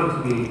and be able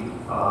to be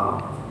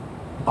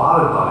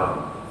bothered by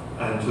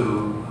it and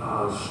to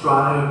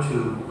strive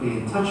to be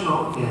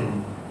intentional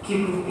in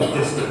keeping a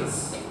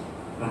distance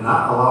and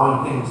not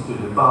allowing things to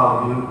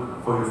devour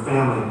you or your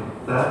family,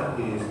 that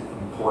is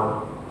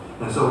important.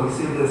 And so we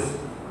see this,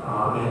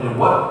 and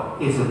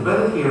what is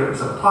embedded here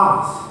is a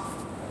promise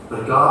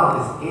that God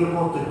is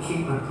able to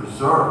keep and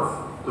preserve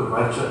the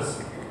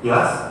righteous.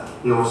 Yes,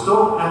 they will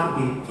still have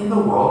to be in the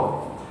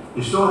world.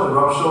 You still have to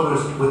rub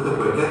shoulders with the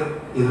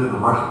wicked, either in the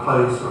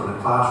marketplace or in the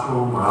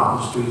classroom or out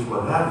in the streets,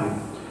 what have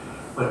you.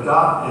 But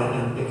God,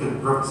 and it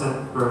can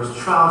represent various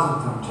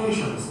trials and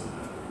temptations,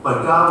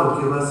 but God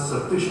will give us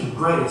sufficient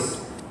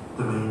grace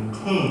to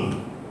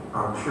maintain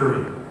our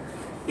purity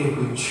if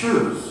we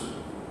choose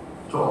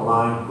to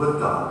align with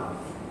God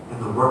and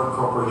to work in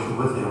cooperation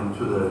with Him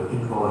through the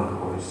indwelling of the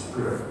Holy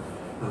Spirit.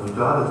 And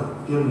God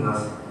is giving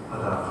us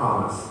that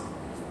promise.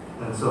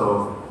 And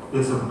so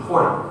it's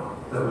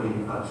important that we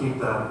keep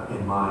that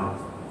in mind.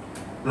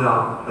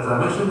 Now, as I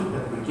mentioned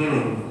at the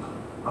beginning,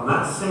 I'm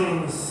not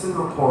saying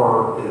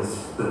Singapore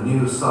is the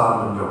new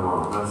Sodom and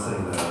Gomorrah. I'm not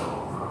saying that at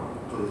all.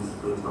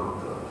 Please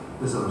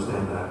don't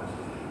misunderstand that.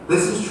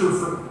 This is true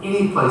for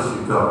any place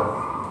you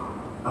go,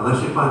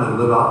 unless you plan to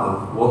live out in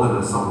the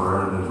wilderness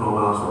somewhere and there's no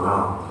one else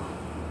around.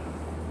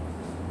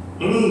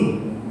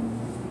 Any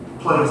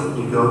place that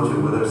you go to,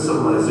 whether it's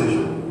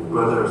civilization,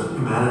 whether it's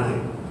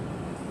humanity,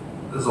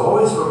 is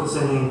always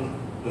representing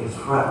a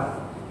threat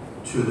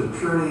to the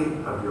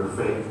purity of your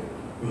faith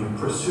in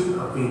pursuit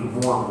of being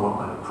more and more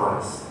like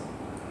Christ.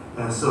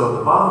 And so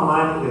the bottom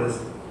line is,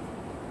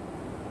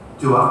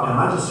 am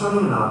I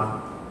discerning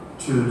enough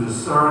to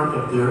discern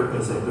if there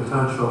is a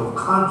potential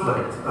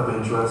conflict of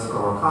interest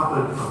or a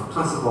conflict of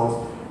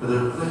principles, or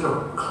there's a potential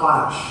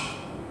clash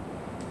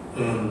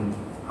in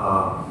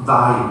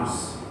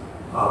values,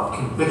 of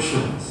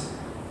convictions,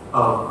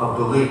 of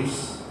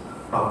beliefs,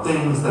 of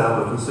things that I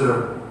would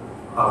consider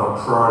of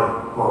a priority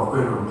or of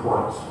greater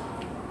importance?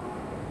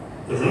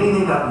 Is there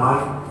anything that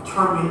might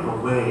turn me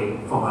away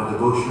from my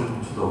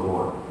devotion to the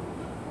Lord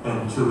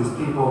and to His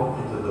people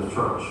and to the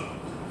church?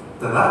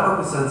 That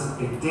represents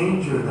a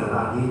danger that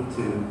I need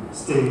to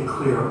stay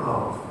clear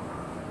of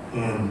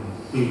and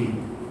be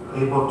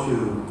able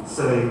to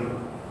say,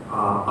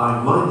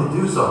 I'm willing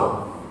to do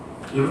so,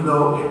 even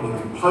though it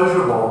may be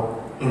pleasurable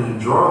and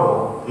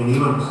enjoyable and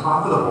even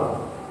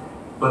profitable,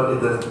 but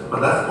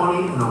that's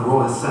only in the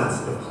worldly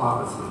sense it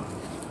profits me.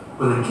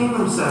 But in the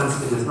kingdom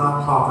sense, it does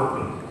not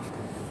profit me.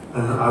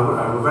 And I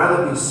would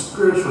rather be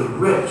spiritually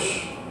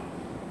rich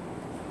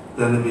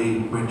than to be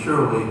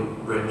materially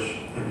rich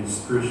and be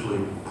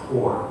spiritually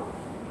poor.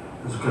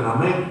 And so can I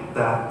make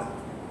that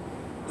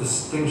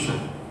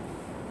distinction?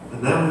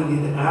 And then we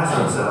need to ask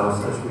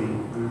ourselves as we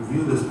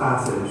review this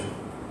passage,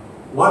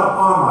 What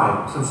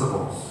are my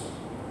principles?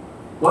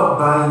 What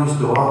values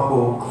do I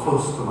hold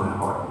close to my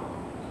heart?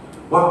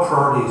 What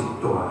priorities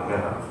do I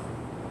have?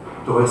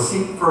 Do I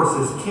seek first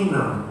His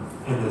kingdom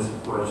and His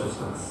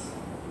righteousness?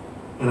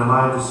 And am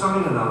I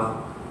discerning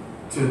enough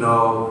to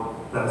know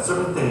that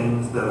certain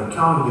things that are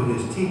counter to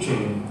His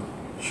teaching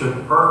should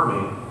hurt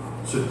me,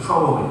 should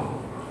trouble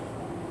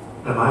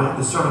me? Am I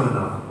discerning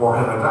enough? Or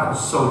have I gotten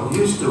so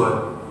used to it,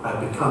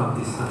 I've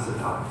become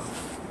desensitized?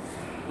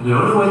 And the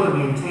only way to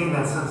maintain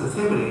that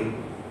sensitivity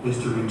is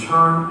to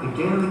return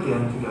again and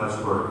again to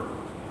God's Word.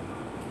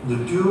 To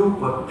do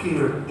what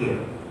Peter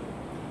did.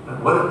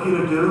 And what did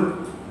Peter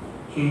do?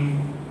 He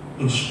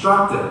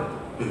instructed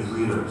his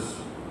readers.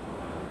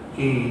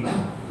 He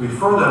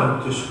referred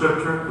them to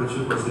Scripture, which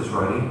was his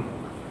writing.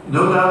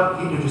 No doubt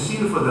he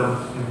interceded for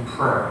them in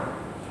prayer.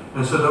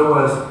 And so there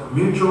was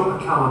mutual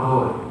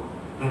accountability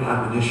and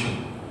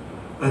admonition.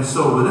 And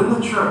so within the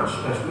church,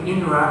 as we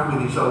interact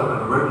with each other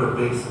on a regular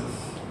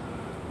basis,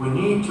 we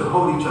need to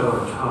hold each other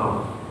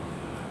accountable.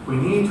 We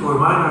need to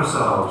remind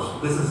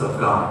ourselves this is of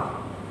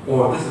God,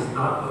 or this is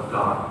not of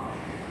God,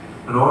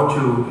 in order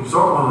to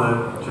exhort one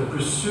another to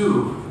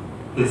pursue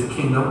His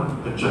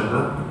kingdom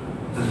agenda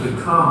and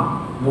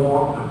become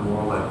more and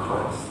more like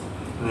Christ.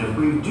 And if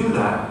we do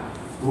that,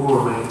 we will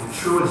remain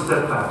true and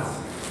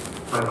steadfast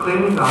by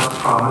claiming God's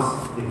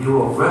promise that He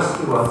will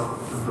rescue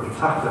us and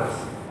protect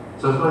us,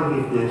 just like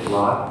He did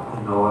Lot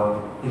and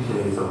Noah in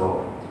days of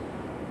old.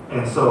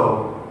 And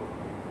so,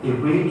 if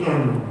we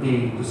can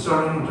be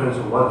discerning in terms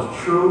of what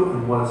is true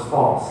and what is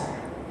false,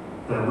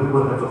 then we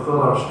would have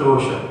fulfilled our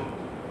stewardship,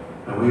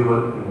 and we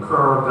would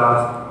incur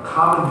God's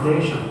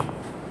commendation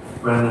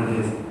rather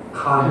than His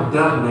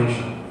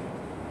condemnation.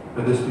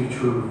 May this be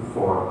true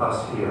for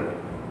us here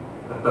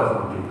at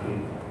Bethlehem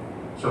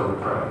BP. Shall we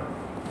pray?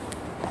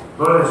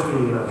 Lord, as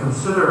we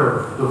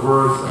consider the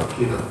words of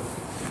Peter,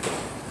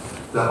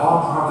 that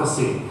all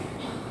prophecy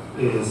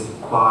is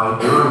by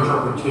your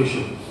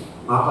interpretation,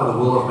 not by the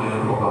will of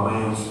man or by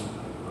man's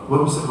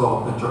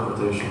whimsical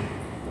interpretation,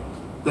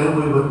 then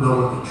we would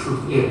know what the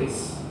truth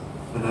is.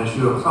 And as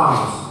you have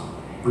promised,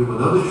 we will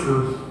know the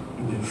truth,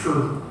 and the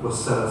truth will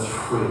set us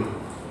free.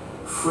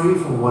 Free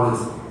from what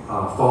is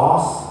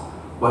false,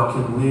 what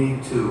can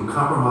lead to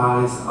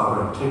compromise of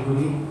our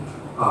integrity,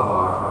 of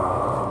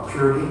our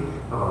purity,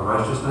 of our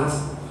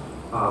righteousness,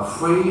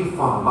 free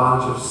from the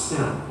bondage of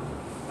sin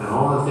and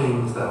all the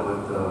things that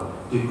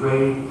would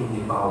degrade and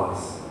defile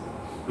us.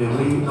 May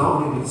we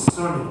not only be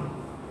discerning,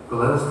 but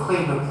let us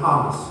claim the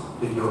promise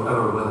that you're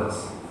ever with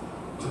us,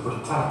 to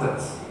protect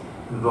us,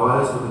 and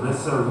provide us with the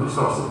necessary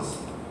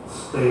resources to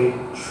stay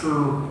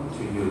true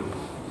to you.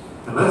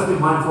 And let us be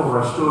mindful of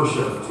our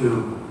stewardship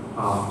to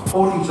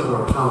hold each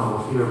other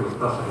accountable here with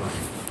Bethlehem,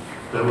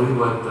 that we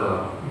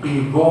would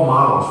be role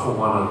models for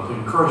one another, to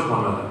encourage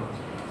one another,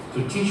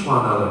 to teach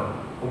one another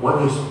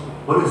what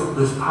is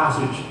this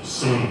passage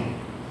saying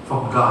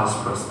from God's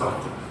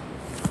perspective.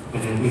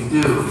 And if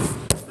we do,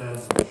 then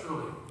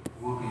truly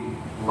we'll be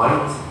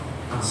light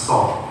and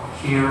salt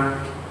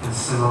here in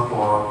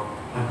Singapore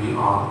and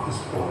beyond its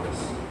borders.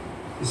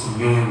 It's in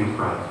your name we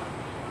pray.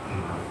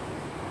 Amen.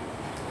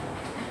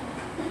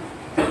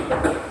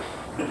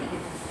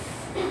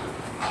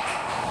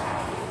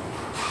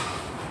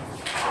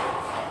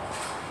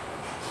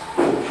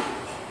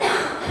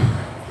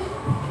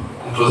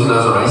 In closing, let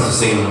us rise to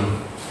sing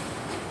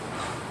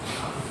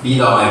Be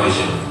Thou My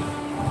Vision.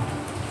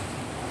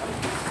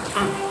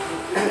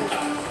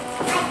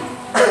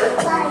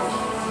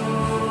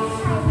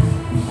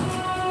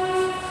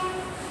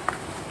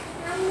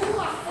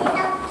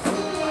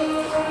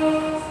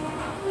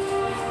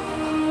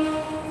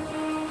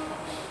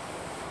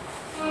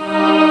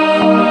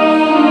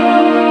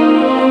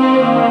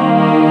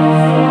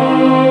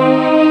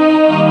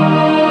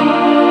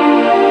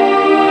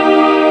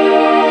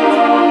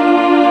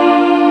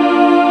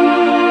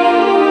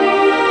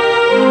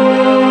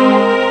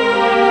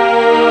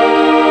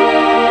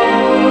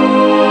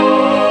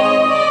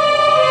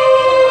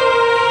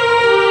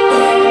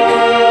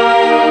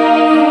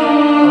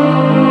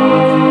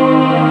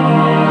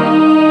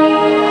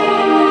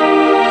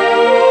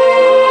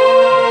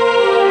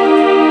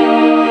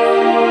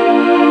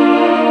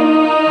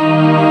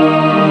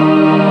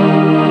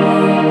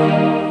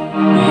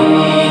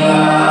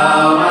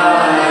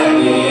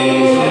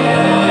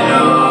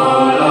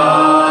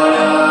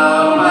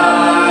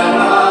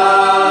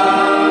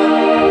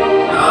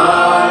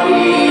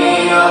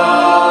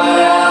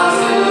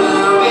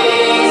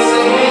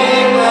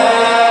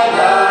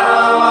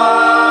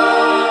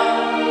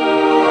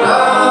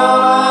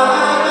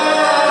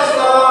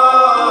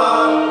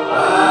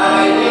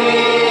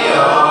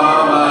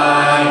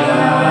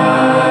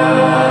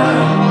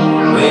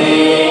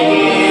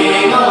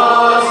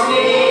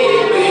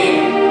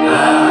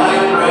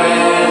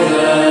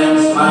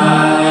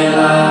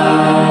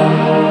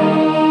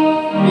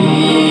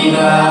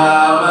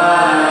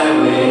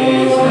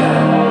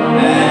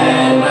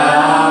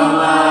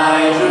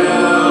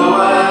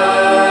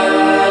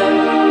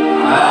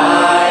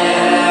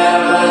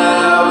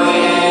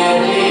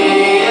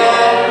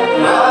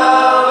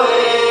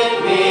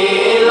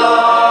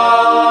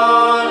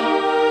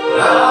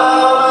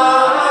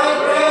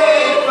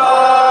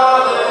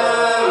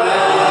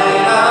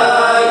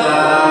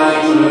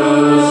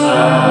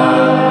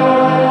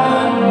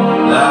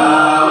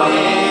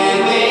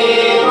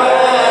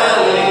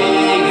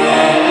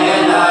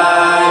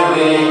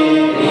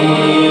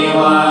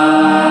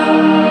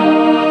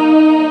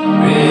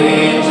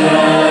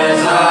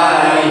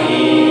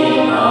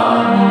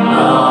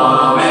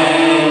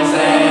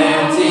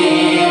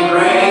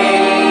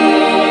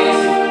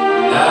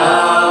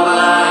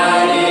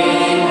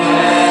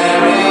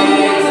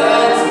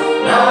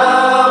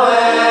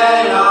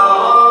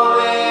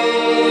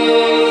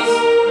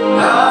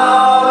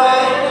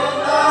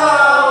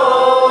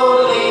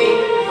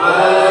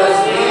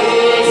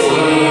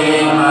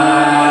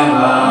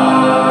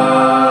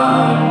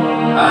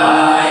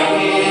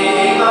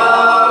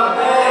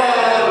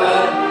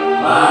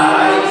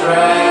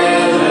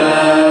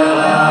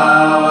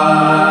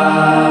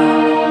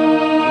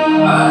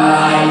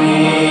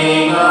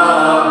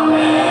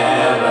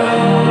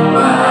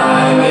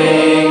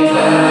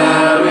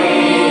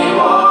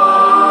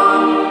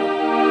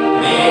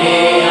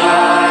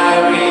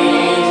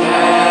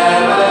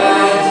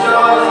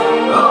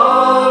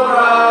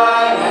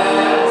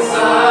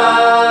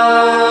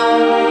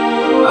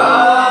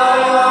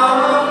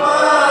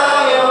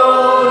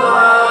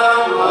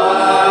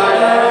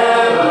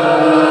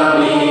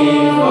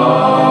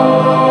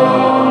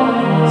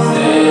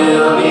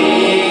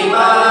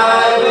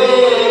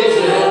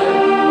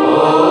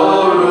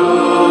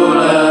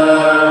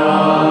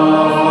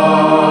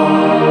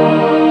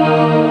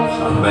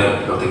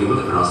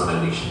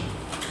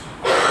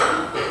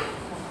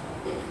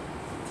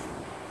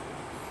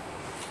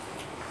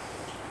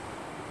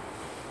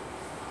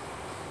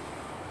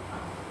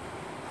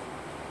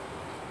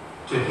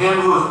 To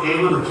him who is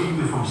able to keep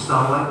you from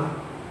stumbling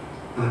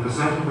and to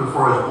present you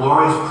before his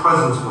glorious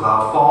presence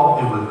without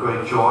fault and with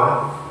great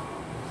joy,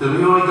 to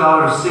the only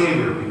God our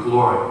Savior be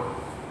glory,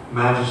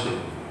 majesty,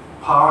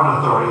 power, and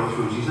authority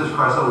through Jesus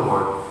Christ our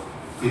Lord,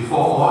 before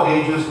all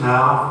ages,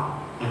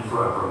 now and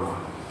forevermore.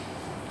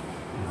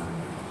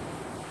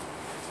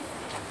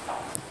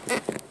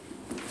 Amen.